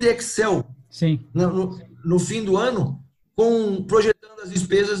planilha de Excel. Sim. No fim do ano, projetando as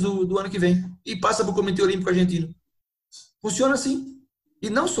despesas do ano que vem. E passa para o Comitê Olímpico Argentino. Funciona assim. E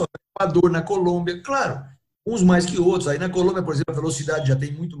não só no Equador, na Colômbia, claro, uns mais que outros. Aí na Colômbia, por exemplo, a velocidade já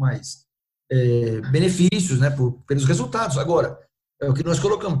tem muito mais benefícios, né, pelos resultados. Agora, é o que nós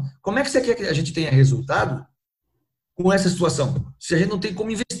colocamos. Como é que você quer que a gente tenha resultado com essa situação? Se a gente não tem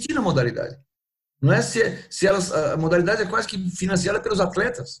como investir na modalidade. Não é a modalidade é quase que financiada pelos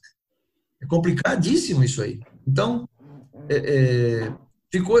atletas. É complicadíssimo isso aí. Então,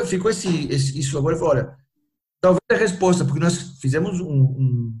 ficou isso agora. Olha, talvez a resposta, porque nós fizemos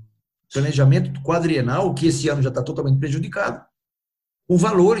um planejamento quadrienal, que esse ano já está totalmente prejudicado, com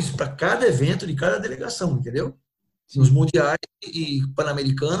valores para cada evento de cada delegação, entendeu? Nos mundiais e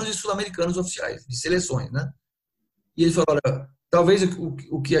pan-americanos e sul-americanos oficiais, de seleções, né? E ele falou, olha, talvez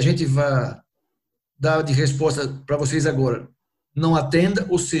o que a gente vai dar de resposta para vocês agora não atenda,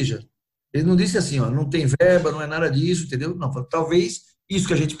 ou seja, ele não disse assim, ó, não tem verba, não é nada disso, entendeu? Não, falou, talvez isso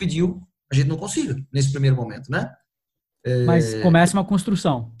que a gente pediu, a gente não consiga, nesse primeiro momento, né? Mas começa uma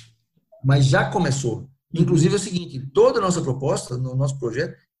construção. Mas já começou. Inclusive é o seguinte, toda a nossa proposta, no nosso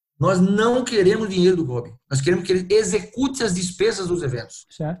projeto, nós não queremos dinheiro do COB. Nós queremos que ele execute as despesas dos eventos.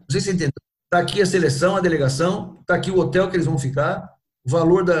 Certo. Não sei se você entendeu. Está aqui a seleção, a delegação, está aqui o hotel que eles vão ficar, o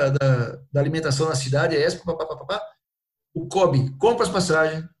valor da alimentação na cidade é esse, papapá. O COB compra as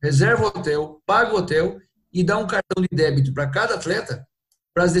passagens, reserva o hotel, paga o hotel e dá um cartão de débito para cada atleta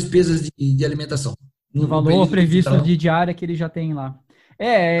para as despesas de alimentação. No valor previsto de diária que ele já tem lá.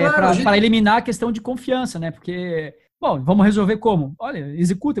 Claro, para eliminar a questão de confiança, né? Porque, bom, vamos resolver como? Olha,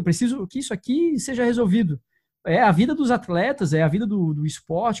 executa, eu preciso que isso aqui seja resolvido. É a vida dos atletas, é a vida do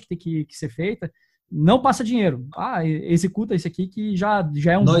esporte que tem que ser feita. Não passa dinheiro. Executa isso aqui que já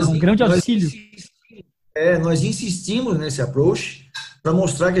é um grande auxílio. Nós insistimos nesse approach para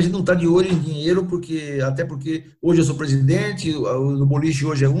mostrar que a gente não está de olho em dinheiro, até porque hoje eu sou presidente, o boliche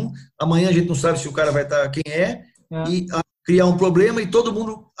hoje é amanhã a gente não sabe se o cara vai estar quem e criar um problema e todo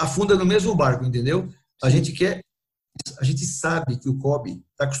mundo afunda no mesmo barco, entendeu? A gente sabe que o COB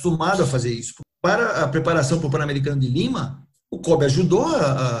está acostumado a fazer isso. Para a preparação para o Pan-Americano de Lima, o COB ajudou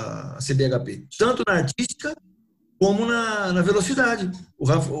a CBHP, tanto na artística como na velocidade.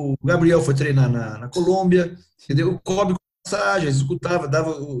 O Gabriel foi treinar na Colômbia, entendeu? O COB com passagem, executava,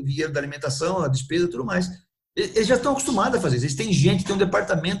 dava o dinheiro da alimentação, a despesa e tudo mais. Eles já estão acostumados a fazer isso. Eles têm gente, tem um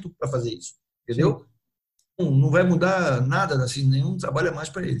departamento para fazer isso, entendeu? Não vai mudar nada, assim, nenhum trabalho a mais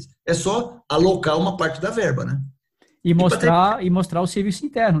para eles. É só alocar uma parte da verba, né? E mostrar o serviço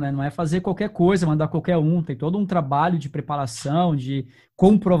interno, né? Não é fazer qualquer coisa, mandar qualquer um. Tem todo um trabalho de preparação, de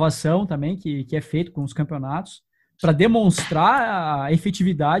comprovação também que é feito com os campeonatos para demonstrar a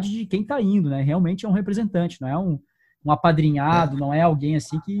efetividade de quem está indo, né? Realmente é um representante, não é um apadrinhado, não é alguém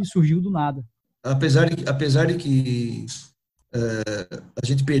assim que surgiu do nada. Apesar de que a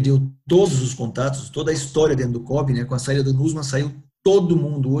gente perdeu todos os contatos, toda a história dentro do COB, né? Com a saída do Nusman saiu todo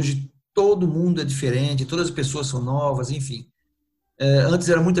mundo. Hoje todo mundo é diferente, todas as pessoas são novas, enfim. Antes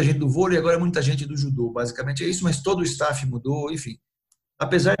era muita gente do vôlei, agora é muita gente do judô, basicamente é isso, mas todo o staff mudou, enfim.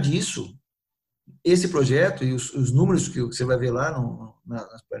 Apesar disso, esse projeto e os números que você vai ver lá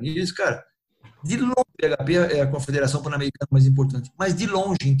nas planilhas, cara, de longe o PHP é a confederação pan-americana mais importante, mas de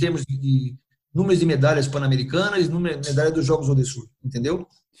longe, em termos de números de medalhas pan-americanas e número de medalhas dos Jogos Odesur, entendeu?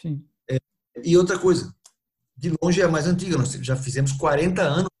 Sim. E outra coisa, de longe é a mais antiga, nós já fizemos 40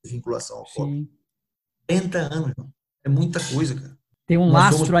 anos de vinculação ao COB. 40 anos, é muita coisa, cara. Tem um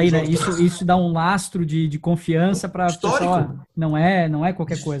lastro aí, né? Isso dá um lastro de confiança para o pessoal. Não é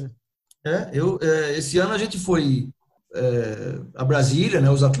qualquer coisa. Esse ano a gente foi a Brasília, né?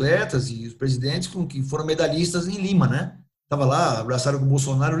 Os atletas e os presidentes que foram medalhistas em Lima, né? Tava lá, abraçaram com o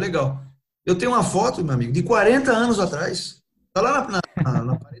Bolsonaro, legal. Eu tenho uma foto, meu amigo, de 40 anos atrás. Tá lá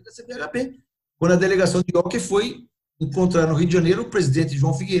na parede da CBHP. Quando a delegação de hockey foi encontrar no Rio de Janeiro o presidente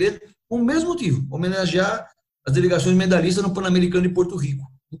João Figueiredo, com o mesmo motivo, homenagear as delegações medalhistas no Pan-Americano de Porto Rico.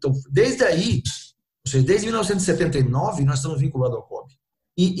 Então, desde aí, ou seja, desde 1979, nós estamos vinculados ao COB.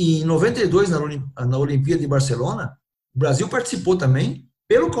 E em 92, na Olimpíada de Barcelona, o Brasil participou também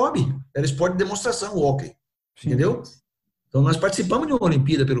pelo COB. Era esporte de demonstração, o hockey. Sim. Entendeu? Então, nós participamos de uma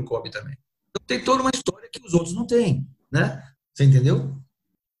Olimpíada pelo COB também. Então, tem toda uma história que os outros não têm, né? Você entendeu?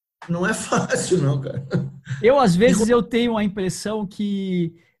 Não é fácil, não, cara. Às vezes, eu tenho a impressão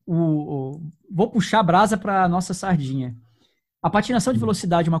que vou puxar a brasa para a nossa sardinha. A patinação de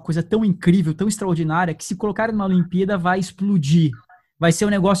velocidade é uma coisa tão incrível, tão extraordinária, que se colocar numa Olimpíada vai explodir. Vai ser um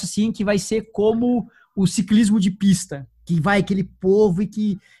negócio assim que vai ser como o ciclismo de pista, que vai aquele povo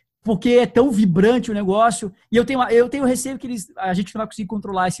porque é tão vibrante o negócio, e eu tenho receio que a gente não vai conseguir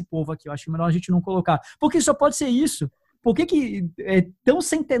controlar esse povo aqui. Eu acho melhor a gente não colocar. Porque só pode ser isso. Por que é tão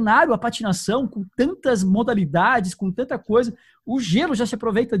centenário a patinação, com tantas modalidades, com tanta coisa? O gelo já se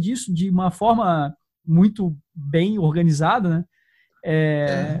aproveita disso de uma forma muito bem organizada,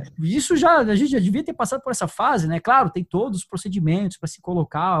 né? Isso a gente já devia ter passado por essa fase, né? Claro, tem todos os procedimentos para se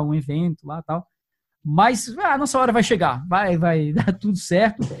colocar um evento lá e tal. Mas a nossa hora vai chegar, vai dar tudo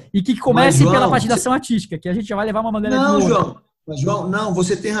certo. E que comece pela patinação artística, que a gente já vai levar uma bandeira de ouro. João, não,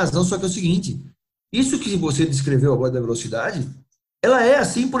 você tem razão, só que é o seguinte... Isso que você descreveu agora da velocidade, ela é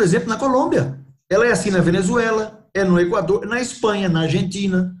assim, por exemplo, na Colômbia. Ela é assim na Venezuela, é no Equador, na Espanha, na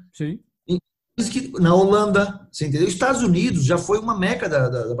Argentina, sim. Na Holanda, você entendeu? Estados Unidos já foi uma meca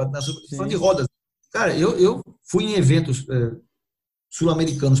da patinação de rodas. Cara, eu fui em eventos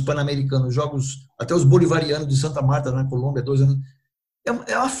sul-americanos, pan-americanos, jogos, até os bolivarianos de Santa Marta, na Colômbia, 2 anos.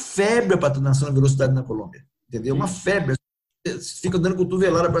 É uma febre a patinação na velocidade na Colômbia, entendeu? Uma febre. Fica dando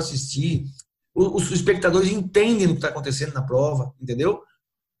cotovelada para assistir. Os espectadores entendem o que está acontecendo na prova, entendeu?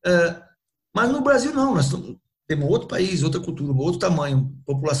 Mas no Brasil não, nós temos outro país, outra cultura, outro tamanho,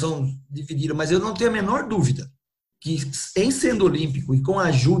 população dividida, mas eu não tenho a menor dúvida que, em sendo olímpico e com a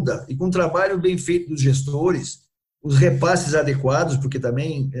ajuda e com o trabalho bem feito dos gestores, os repasses adequados, porque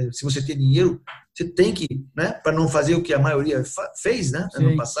também, se você tem dinheiro, você tem que, né, para não fazer o que a maioria fez, né,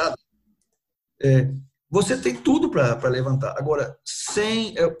 ano passado, você tem tudo para levantar. Agora,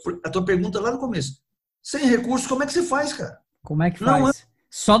 sem a tua pergunta lá no começo, sem recursos, como é que você faz, cara? Como é que faz?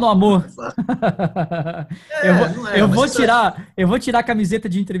 Só no amor. Eu vou tirar a camiseta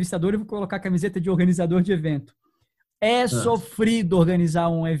de entrevistador e vou colocar a camiseta de organizador de evento. É sofrido organizar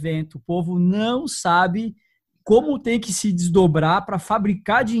um evento. O povo não sabe como tem que se desdobrar para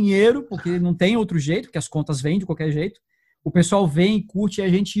fabricar dinheiro, porque não tem outro jeito, porque as contas vêm de qualquer jeito. O pessoal vem, curte e a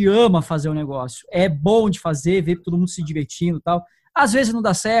gente ama fazer o negócio. É bom de fazer, ver todo mundo se divertindo e tal. Às vezes não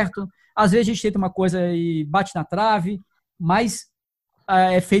dá certo, às vezes a gente tenta uma coisa e bate na trave, mas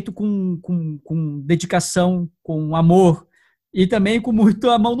é feito com dedicação, com amor e também com muito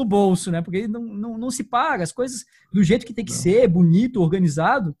a mão no bolso, né? Porque não se paga. As coisas do jeito que tem que ser, bonito,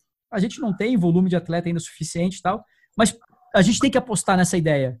 organizado, a gente não tem volume de atleta ainda suficiente e tal, mas a gente tem que apostar nessa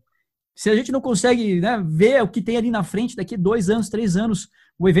ideia. Se a gente não consegue, né, ver o que tem ali na frente, daqui 2 anos, 3 anos,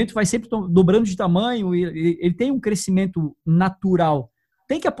 o evento vai sempre dobrando de tamanho, ele tem um crescimento natural.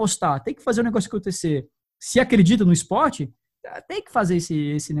 Tem que apostar, tem que fazer o negócio acontecer. Se acredita no esporte, tem que fazer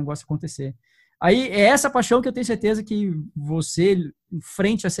esse negócio acontecer. Aí é essa paixão que eu tenho certeza que você,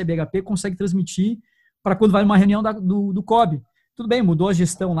 frente à CBHP, consegue transmitir para quando vai numa reunião do COB. Tudo bem, mudou a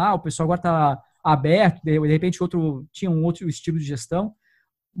gestão lá, o pessoal agora está aberto, de repente tinha um outro estilo de gestão,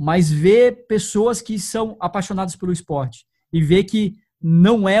 mas ver pessoas que são apaixonadas pelo esporte e ver que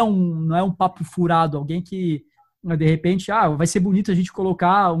não é um papo furado, alguém que, de repente, vai ser bonito a gente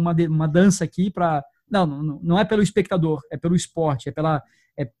colocar uma dança aqui para... Não é pelo espectador, é pelo esporte,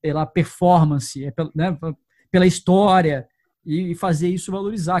 é pela performance, pela história, e fazer isso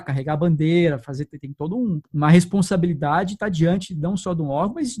valorizar, carregar a bandeira, tem toda uma responsabilidade, estar diante não só de um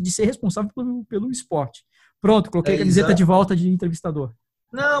órgão, mas de ser responsável pelo esporte. Pronto, coloquei a camiseta de volta de entrevistador.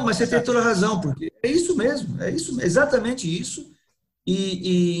 Não, mas você tem toda a razão, porque é isso mesmo, exatamente isso.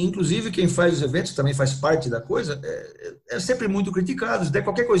 E inclusive, quem faz os eventos também faz parte da coisa, é sempre muito criticado. Se der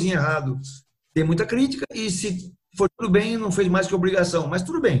qualquer coisinha errado, tem muita crítica, e se for tudo bem, não fez mais que obrigação. Mas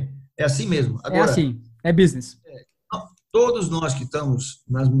tudo bem, é assim mesmo. Agora, é assim, é business. Todos nós que estamos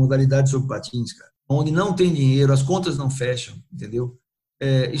nas modalidades sobre patins, cara, onde não tem dinheiro, as contas não fecham, entendeu?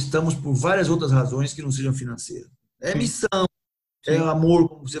 Estamos por várias outras razões que não sejam financeiras. É missão, é amor,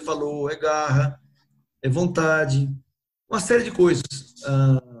 como você falou, é garra, é vontade, uma série de coisas.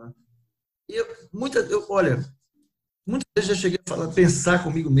 Olha, muitas vezes já cheguei a pensar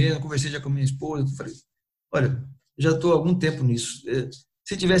comigo mesmo, conversei já com minha esposa, falei, olha, já estou há algum tempo nisso.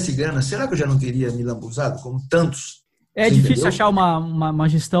 Se tivesse grana, será que eu já não teria me lambuzado, como tantos? É difícil achar uma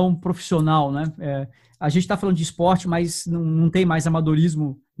gestão profissional, né? A gente está falando de esporte, mas não tem mais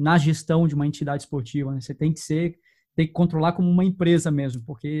amadorismo na gestão de uma entidade esportiva, né? Você tem que controlar como uma empresa mesmo,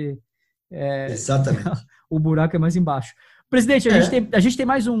 porque exatamente. O buraco é mais embaixo. Presidente, a gente tem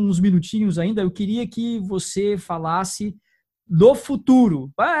mais uns minutinhos ainda. Eu queria que você falasse do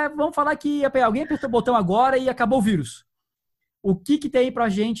futuro. Vamos falar que alguém apertou o botão agora e acabou o vírus. O que tem para a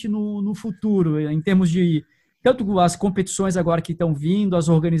gente no futuro, em termos de tanto as competições agora que estão vindo, as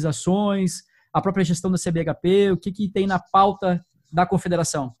organizações, a própria gestão da CBHP, o que tem na pauta da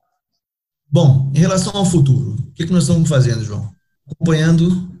confederação? Bom, em relação ao futuro, o que nós estamos fazendo, João?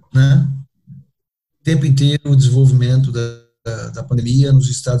 Acompanhando, né, o tempo inteiro o desenvolvimento da pandemia nos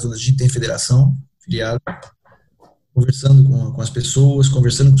estados onde a gente tem federação, filiado, conversando com as pessoas,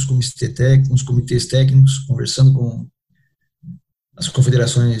 conversando com os comitês técnicos, conversando com as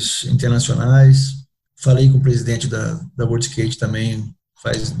confederações internacionais. Falei com o presidente da World Skate também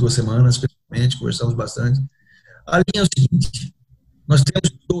faz 2 semanas, pessoalmente, conversamos bastante. A linha é o seguinte: nós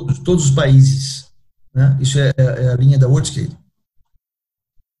temos todos os países, né? Isso é a linha da World Skate,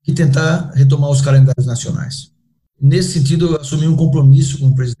 que tentar retomar os calendários nacionais. Nesse sentido, eu assumi um compromisso com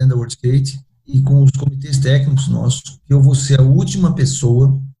o presidente da World Skate e com os comitês técnicos nossos, que eu vou ser a última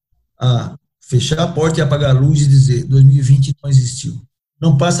pessoa a fechar a porta e apagar a luz e dizer 2020 não existiu.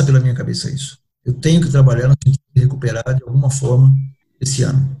 Não passa pela minha cabeça isso. Eu tenho que trabalhar no sentido de recuperar de alguma forma esse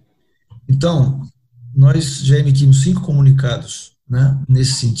ano. Então, nós já emitimos 5 comunicados, né,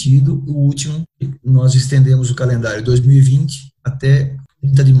 nesse sentido. O último, nós estendemos o calendário 2020 até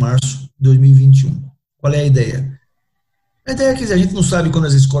 30 de março de 2021. Qual é a ideia? A ideia é que a gente não sabe quando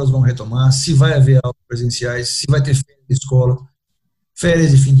as escolas vão retomar, se vai haver aulas presenciais, se vai ter férias de escola,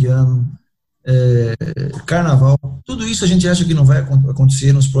 férias de fim de ano, carnaval. Tudo isso a gente acha que não vai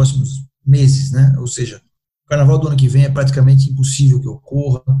acontecer nos próximos meses, né? Ou seja, o carnaval do ano que vem é praticamente impossível que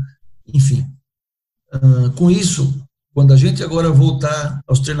ocorra, enfim. Com isso, quando a gente agora voltar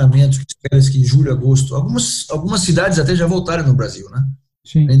aos treinamentos, que espera que em julho, agosto, algumas cidades até já voltaram no Brasil, né?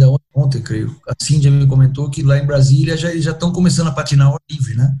 Sim. Ainda ontem, creio, a Cíndia me comentou que lá em Brasília eles já estão começando a patinar ao ar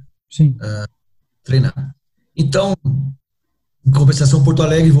livre, né? Sim. Treinar. Então, em compensação, Porto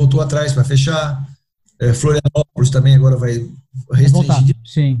Alegre voltou atrás para fechar, Florianópolis também agora vai restringir.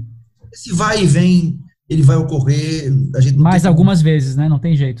 Sim. Esse vai e vem, ele vai ocorrer. A gente não mais algumas vezes, né? Não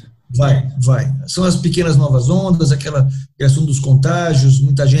tem jeito. Vai. São as pequenas novas ondas, aquele assunto dos contágios,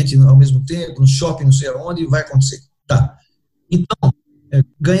 muita gente ao mesmo tempo, no shopping, não sei aonde, vai acontecer. Tá. Então,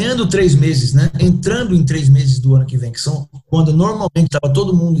 ganhando 3 meses, né? Entrando em 3 meses do ano que vem, que são quando normalmente estava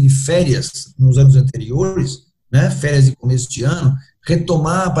todo mundo de férias nos anos anteriores, né? Férias de começo de ano,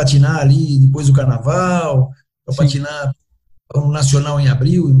 retomar, patinar ali depois do carnaval, para patinar no nacional em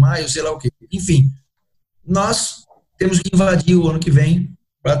abril, em maio, sei lá o quê. Enfim, nós temos que invadir o ano que vem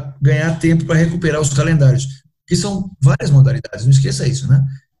para ganhar tempo para recuperar os calendários, que são várias modalidades, não esqueça isso, né?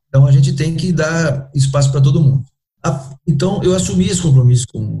 Então a gente tem que dar espaço para todo mundo. Então eu assumi esse compromisso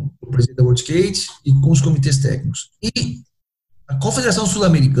com o presidente da World Skate e com os comitês técnicos. E a Confederação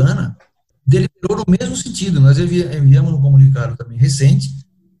Sul-Americana deliberou no mesmo sentido. Nós enviamos um comunicado também recente,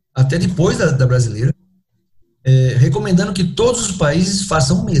 até depois da brasileira, recomendando que todos os países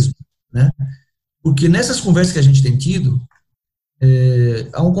façam o mesmo, né? Porque nessas conversas que a gente tem tido,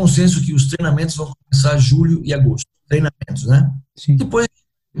 há um consenso que os treinamentos vão começar em julho e agosto. Treinamentos, né? Sim. Depois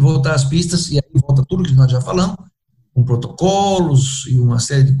voltar às pistas, e aí volta tudo que nós já falamos, com protocolos e uma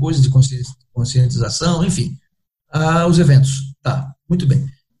série de coisas de conscientização, enfim, os eventos. Tá, muito bem.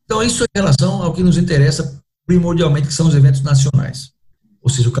 Então, isso em relação ao que nos interessa primordialmente, que são os eventos nacionais, ou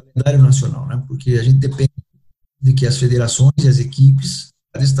seja, o calendário nacional, né? Porque a gente depende de que as federações e as equipes,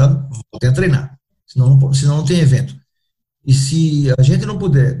 cada estado, voltem a treinar, senão não tem evento. E se a gente não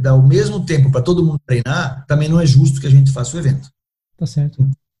puder dar o mesmo tempo para todo mundo treinar, também não é justo que a gente faça o evento. Tá certo.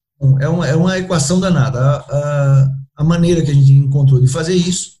 Então, é uma equação danada. A maneira que a gente encontrou de fazer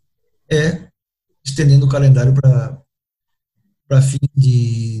isso é estendendo o calendário para fim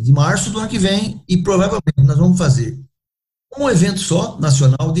de março do ano que vem, e provavelmente nós vamos fazer um evento só,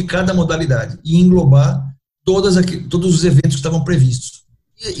 nacional, de cada modalidade, e englobar todos os eventos que estavam previstos.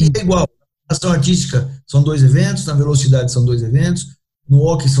 E é igual. Na ação artística são 2 eventos, na velocidade são 2 eventos, no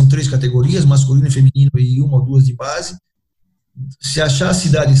hockey são 3 categorias, masculino e feminino, e 1 ou 2 de base. Se achar a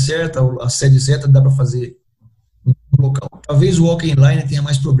cidade certa, a sede certa, dá para fazer no local. Talvez o hockey inline tenha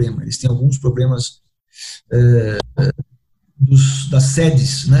mais problema, eles têm alguns problemas das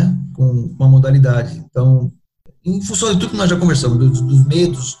sedes, né, com a modalidade. Então, em função de tudo que nós já conversamos, dos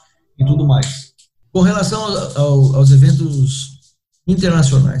medos e tudo mais. Com relação aos eventos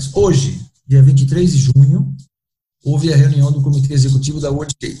internacionais, hoje, dia 23 de junho, houve a reunião do Comitê Executivo da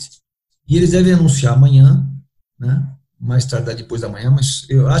World Skate. E eles devem anunciar amanhã, né, mais tarde depois da manhã, mas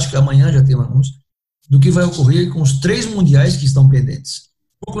eu acho que amanhã já tem um anúncio, do que vai ocorrer com os 3 mundiais que estão pendentes.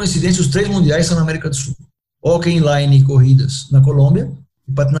 Por coincidência, os 3 mundiais são na América do Sul. Hockey inline e corridas na Colômbia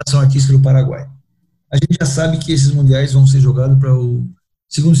e patinação artística no Paraguai. A gente já sabe que esses mundiais vão ser jogados para o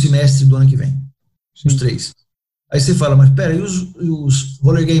segundo semestre do ano que vem. Sim. Os 3. Aí você fala, mas pera, e os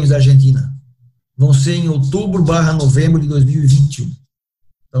Roller Games da Argentina? Vão ser em outubro/novembro de 2021.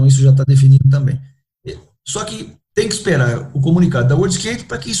 Então isso já está definido também. Só que tem que esperar o comunicado da World Skate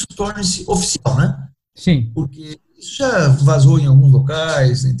para que isso torne-se oficial, né? Sim. Porque isso já vazou em alguns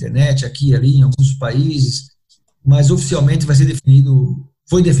locais, na internet, aqui e ali, em alguns países, mas oficialmente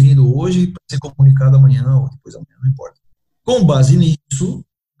foi definido hoje para ser comunicado amanhã ou depois da manhã, não importa. Com base nisso,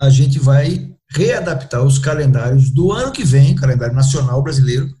 a gente vai readaptar os calendários do ano que vem, calendário nacional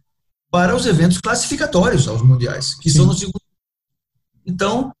brasileiro, para os eventos classificatórios aos mundiais, que são no segundo.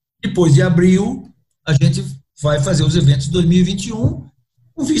 Então, depois de abril, a gente vai fazer os eventos de 2021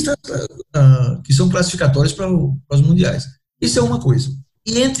 com vista que são classificatórios para os mundiais. Isso é uma coisa.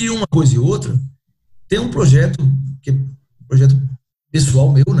 E entre uma coisa e outra, tem um projeto, que é um projeto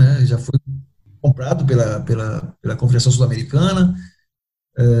pessoal meu, né? Já foi comprado pela Confederação Sul-Americana,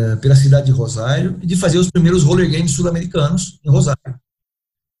 pela cidade de Rosário, de fazer os primeiros Roller Games sul-americanos em Rosário.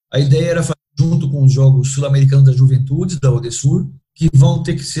 A ideia era fazer junto com os Jogos Sul-Americanos da Juventude, da Odesur, que vão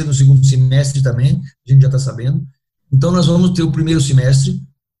ter que ser no segundo semestre também, a gente já está sabendo. Então, nós vamos ter o primeiro semestre,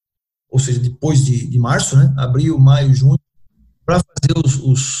 ou seja, depois de março, né? Abril, maio, junho, para fazer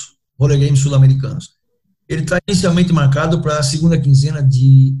os Roller Games sul-americanos. Ele está inicialmente marcado para a segunda quinzena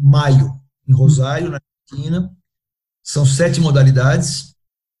de maio, em Rosário, na Argentina. São 7 modalidades.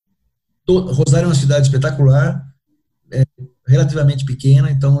 Rosário é uma cidade espetacular, relativamente pequena,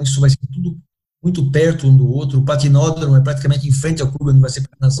 então isso vai ser tudo muito perto um do outro. O patinódromo é praticamente em frente ao clube onde vai ser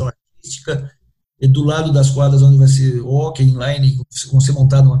patinação artística, e do lado das quadras onde vai ser hockey inline, vão ser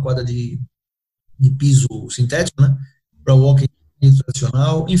montada uma quadra de piso sintético, né, para o hockey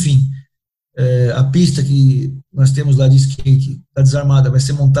tradicional. Enfim, a pista que nós temos lá de skate está desarmada, vai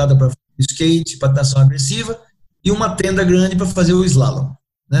ser montada para skate, patinação agressiva, e uma tenda grande para fazer o slalom,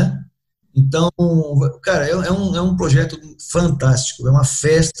 né? Então, cara, é um projeto fantástico, é uma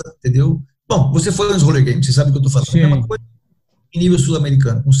festa, entendeu? Bom, você foi nos Roller Games, você sabe o que eu estou falando. Sim. É uma coisa em nível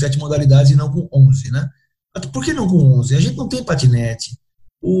sul-americano, com 7 modalidades e não com 11, né? Por que não com 11? A gente não tem patinete.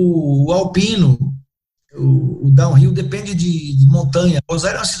 O alpino, o downhill depende de montanha.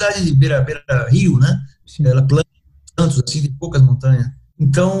 Rosário é uma cidade de beira-rio, né? Sim. Ela plana tantos, assim, de poucas montanhas.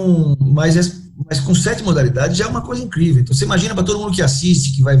 Então, mas com 7 modalidades já é uma coisa incrível. Então, você imagina para todo mundo que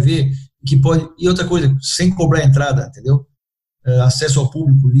assiste, que vai ver, que pode... E outra coisa, sem cobrar entrada, entendeu? Acesso ao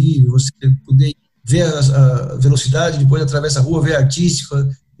público livre, você poder ver a velocidade, depois atravessa a rua, ver a artística,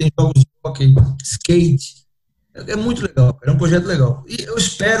 tem jogos de hockey, skate. É muito legal, é um projeto legal. E eu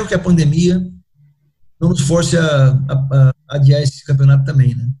espero que a pandemia não nos force a adiar esse campeonato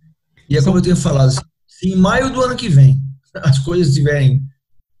também, né? E é como eu tenho falado, se em maio do ano que vem as coisas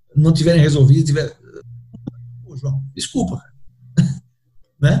não tiverem resolvidas, Pô, João, desculpa, cara.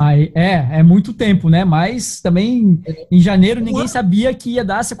 Né? Aí, é muito tempo, né? Mas também em janeiro ninguém sabia que ia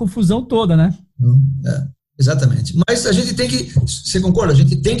dar essa confusão toda, né? Exatamente. Mas a gente tem que, você concorda? A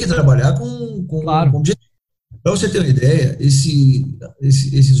gente tem que trabalhar Claro. com objetivo. Para você ter uma ideia,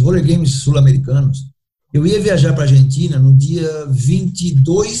 esses Roller Games sul-americanos, eu ia viajar para a Argentina no dia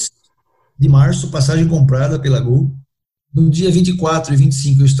 22 de março, passagem comprada pela Gol. No dia 24 e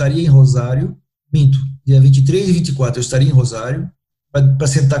 25 eu estaria em Rosário, dia 23 e 24 eu estaria em Rosário, para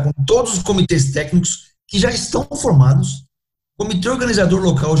sentar com todos os comitês técnicos que já estão formados. O comitê organizador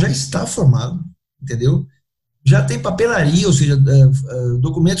local já está formado, entendeu? Já tem papelaria, ou seja,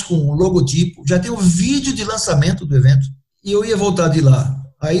 documentos com logotipo, já tem o vídeo de lançamento do evento, e eu ia voltar de lá.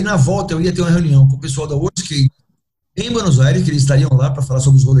 Aí, na volta, eu ia ter uma reunião com o pessoal da World Skate em Buenos Aires, que eles estariam lá para falar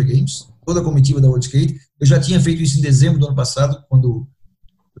sobre os Roller Games, toda a comitiva da World Skate. Eu já tinha feito isso em dezembro do ano passado, quando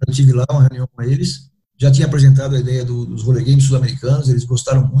eu tive lá uma reunião com eles. Já tinha apresentado a ideia dos Roller Games sul-americanos, eles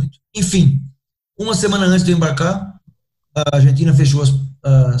gostaram muito. Enfim, uma semana antes de eu embarcar, a Argentina fechou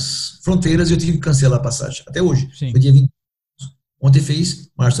as fronteiras e eu tive que cancelar a passagem. Até hoje. Sim. Foi dia 20. Ontem fez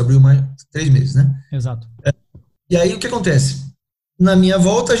março, abril, maio, 3 meses, né? Exato. E aí o que acontece? Na minha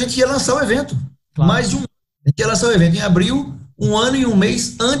volta, a gente ia lançar o evento. Claro. Mais de um ano. A gente ia lançar o evento em abril, 1 ano e 1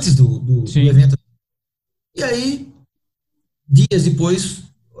 mês antes do evento. E aí, dias depois,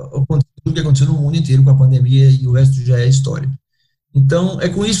 aconteceu o que aconteceu no mundo inteiro com a pandemia e o resto já é história. Então, é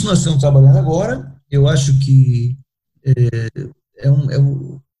com isso que nós estamos trabalhando agora. Eu acho que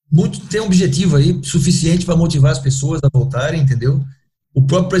tem um objetivo aí suficiente para motivar as pessoas a voltarem, entendeu? O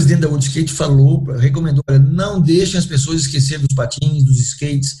próprio presidente da World Skate recomendou, não deixem as pessoas esquecer dos patins, dos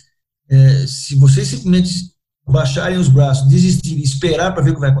skates. Se vocês simplesmente baixarem os braços, desistirem, esperar para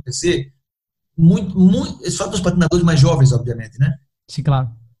ver o que vai acontecer, isso fala dos patinadores mais jovens, obviamente, né? Sim,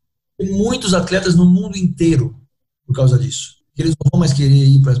 claro. Tem muitos atletas no mundo inteiro por causa disso. Eles não vão mais querer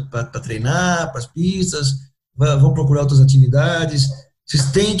ir para treinar, para as pistas, vão procurar outras atividades.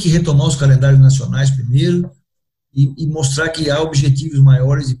 Vocês têm que retomar os calendários nacionais primeiro e mostrar que há objetivos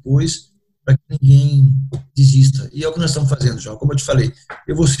maiores depois, para que ninguém desista. E é o que nós estamos fazendo, João. Como eu te falei,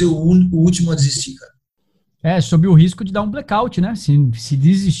 eu vou ser o último a desistir, cara. Sob o risco de dar um blackout, né? Se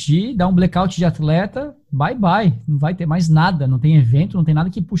desistir, dar um blackout de atleta, bye. Não vai ter mais nada, não tem evento, não tem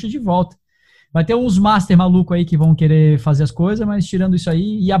nada que puxa de volta. Vai ter uns master maluco aí que vão querer fazer as coisas, mas tirando isso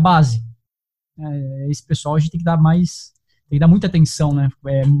aí, e a base? Esse pessoal a gente tem que dar muita atenção, né?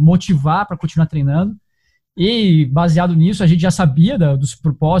 Motivar para continuar treinando. E baseado nisso, a gente já sabia dos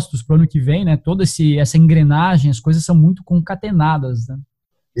propósitos para o ano que vem, né? Toda essa engrenagem, as coisas são muito concatenadas, né?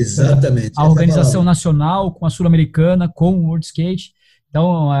 Exatamente. A organização nacional com a sul-americana, com o World Skate.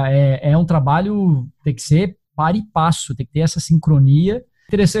 Então, é um trabalho, tem que ser par e passo, tem que ter essa sincronia.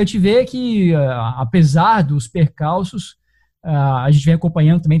 Interessante ver que, apesar dos percalços, a gente vem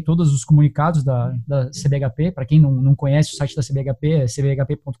acompanhando também todos os comunicados da CBHP. Para quem não conhece o site da CBHP, é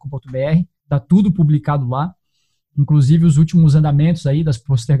cbhp.com.br. Está tudo publicado lá, inclusive os últimos andamentos aí das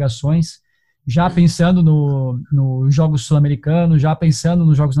postergações, já pensando nos Jogos Sul-Americanos, já pensando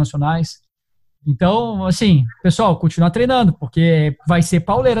nos Jogos Nacionais. Então, assim, pessoal, continuar treinando, porque vai ser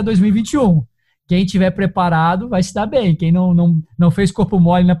pauleira 2021. Quem tiver preparado vai se dar bem. Quem não fez corpo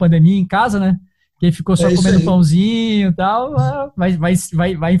mole na pandemia em casa, né? Quem ficou só comendo pãozinho e tal,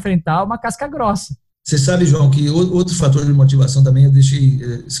 vai enfrentar uma casca grossa. Você sabe, João, que outro fator de motivação também eu deixei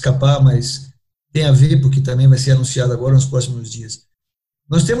escapar, mas tem a ver, porque também vai ser anunciado agora nos próximos dias.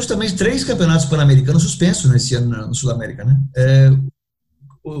 Nós temos também 3 campeonatos pan-americanos suspensos nesse ano no Sul-América, né?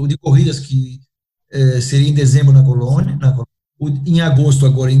 O de corridas que seria em dezembro na Colônia, em agosto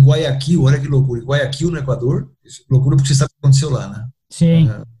agora em Guayaquil, olha que loucura, em Guayaquil, no Equador, loucura porque você sabe o que aconteceu lá, né?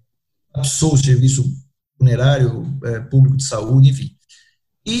 Sim. Absorveu o serviço funerário, público de saúde, enfim.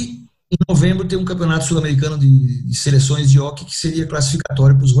 E em novembro tem um campeonato sul-americano de seleções de hóquei que seria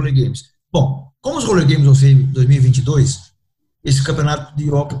classificatório para os Roller Games. Bom, como os Roller Games vão ser em 2022, esse campeonato de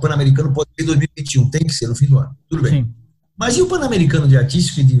hóquei pan-americano pode ser em 2021, tem que ser no fim do ano, tudo bem. Sim. Mas e o pan-americano de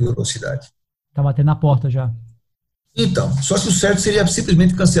artístico e de velocidade? Tá batendo na porta já. Então, só que o certo seria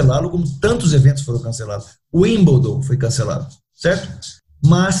simplesmente cancelá-lo, como tantos eventos foram cancelados. O Wimbledon foi cancelado, certo?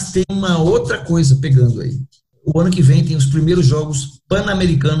 Mas tem uma outra coisa pegando aí. O ano que vem tem os primeiros Jogos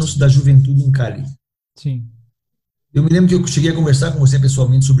Pan-Americanos da Juventude em Cali. Sim. Eu me lembro que eu cheguei a conversar com você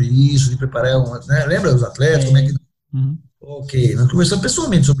pessoalmente sobre isso, de preparar né? Lembra os atletas? Como é que... Uhum. Ok, nós conversamos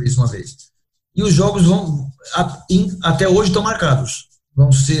pessoalmente sobre isso uma vez. E os jogos até hoje estão marcados.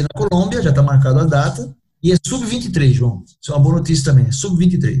 Vão ser na Colômbia, já está marcada a data, e é sub-23, João. Isso é uma boa notícia também, é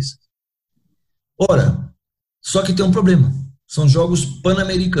sub-23. Ora, só que tem um problema. São jogos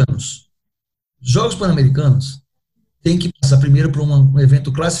pan-americanos. Jogos pan-americanos têm que passar primeiro por um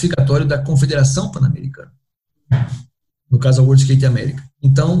evento classificatório da Confederação Pan-Americana. No caso, a World Skate América.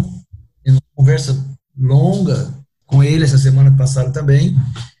 Então, em uma conversa longa com ele essa semana passada também,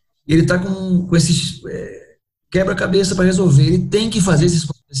 ele está com esses quebra-cabeça para resolver. Ele tem que fazer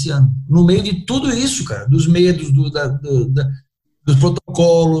esse ano. No meio de tudo isso, cara, dos medos, dos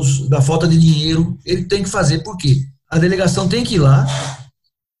protocolos, da falta de dinheiro, ele tem que fazer. Por quê? A delegação tem que ir lá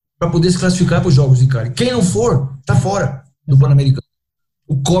para poder se classificar para os Jogos de Cali. Quem não for, está fora do Pan-Americano.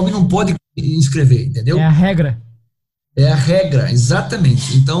 O COB não pode inscrever, entendeu? É a regra. É a regra,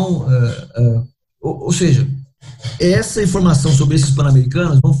 exatamente. Então, ou seja, essa informação sobre esses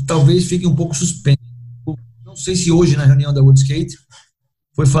Pan-Americanos talvez fique um pouco suspensa. Não sei se hoje, na reunião da World Skate,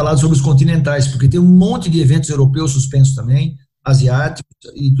 foi falado sobre os continentais, porque tem um monte de eventos europeus suspensos também, asiáticos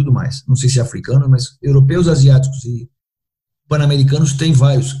e tudo mais. Não sei se é africano, mas europeus, asiáticos e pan-americanos tem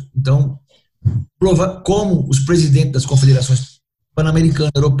vários. Então, como os presidentes das confederações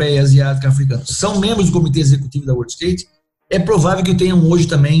pan-americana, europeia, asiática, africana são membros do comitê executivo da World Skate, é provável que tenham hoje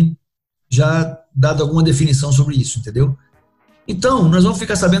também já dado alguma definição sobre isso, entendeu? Então, nós vamos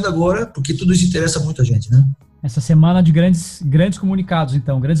ficar sabendo agora, porque tudo isso interessa muito a gente, né? Essa semana de grandes comunicados,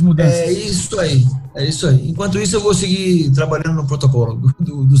 então, grandes mudanças. É isso aí. Enquanto isso, eu vou seguir trabalhando no protocolo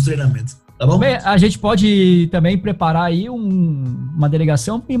dos treinamentos, tá bom? Bem, a gente pode também preparar aí uma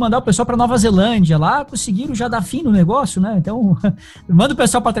delegação e mandar o pessoal para Nova Zelândia, lá conseguiram já dar fim no negócio, né? Então, manda o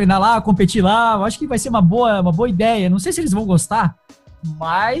pessoal para treinar lá, competir lá, eu acho que vai ser uma boa ideia. Não sei se eles vão gostar,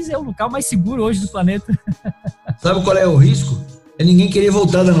 mas é o local mais seguro hoje do planeta. Sabe qual é o risco? É ninguém querer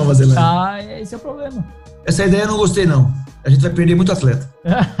voltar da Nova Zelândia. Esse é o problema. Essa ideia eu não gostei, não. A gente vai perder muito atleta.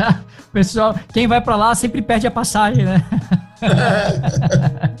 Pessoal, quem vai pra lá sempre perde a passagem, né?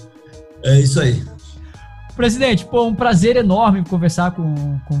 É isso aí. Presidente, um prazer enorme conversar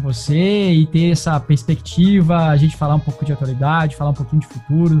com você e ter essa perspectiva, a gente falar um pouco de atualidade, falar um pouquinho de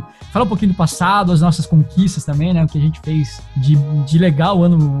futuro, falar um pouquinho do passado, as nossas conquistas também, né? O que a gente fez de legal o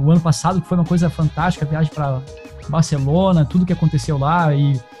ano passado, que foi uma coisa fantástica, a viagem para Barcelona, tudo que aconteceu lá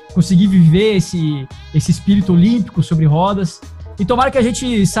e conseguir viver esse espírito olímpico sobre rodas. E tomara que a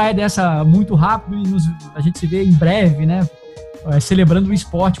gente saia dessa muito rápido e a gente se vê em breve, né? Celebrando o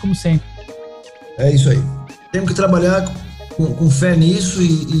esporte como sempre. É isso aí. Temos que trabalhar com fé nisso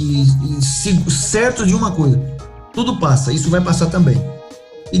e certo de uma coisa. Tudo passa, isso vai passar também.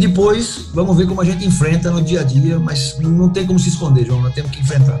 E depois, vamos ver como a gente enfrenta no dia a dia, mas não tem como se esconder, João, nós temos que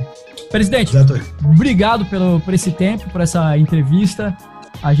enfrentar. Presidente, obrigado por esse tempo, por essa entrevista.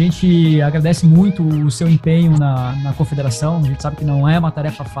 A gente agradece muito o seu empenho na confederação. A gente sabe que não é uma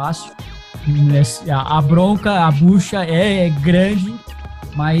tarefa fácil. A bronca, a bucha é grande,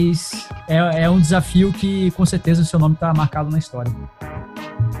 mas é um desafio que com certeza o seu nome está marcado na história.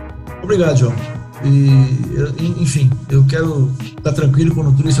 Obrigado, João. Enfim, eu quero estar tranquilo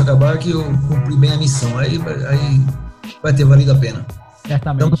quando tudo isso acabar, que eu cumpri bem a missão. Aí vai ter valido a pena.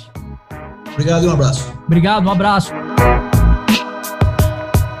 Certamente. Então, obrigado e um abraço. Obrigado, um abraço.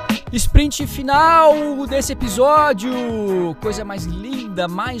 Sprint final desse episódio, coisa mais linda,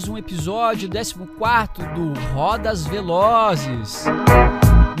 mais um episódio, 14º do Rodas Velozes.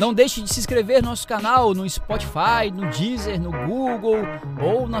 Não deixe de se inscrever no nosso canal no Spotify, no Deezer, no Google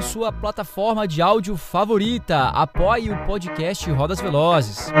ou na sua plataforma de áudio favorita. Apoie o podcast Rodas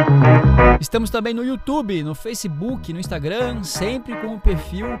Velozes. Estamos também no YouTube, no Facebook, no Instagram, sempre com o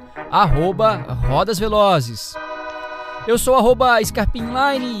perfil @RodasVelozes. Eu sou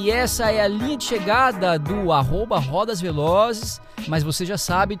 @ScarpinLine e essa é a linha de chegada do @RodasVelozes, mas você já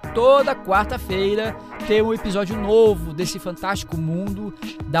sabe, toda quarta-feira tem um episódio novo desse fantástico mundo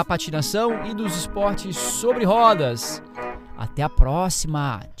da patinação e dos esportes sobre rodas. Até a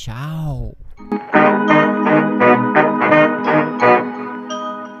próxima, tchau!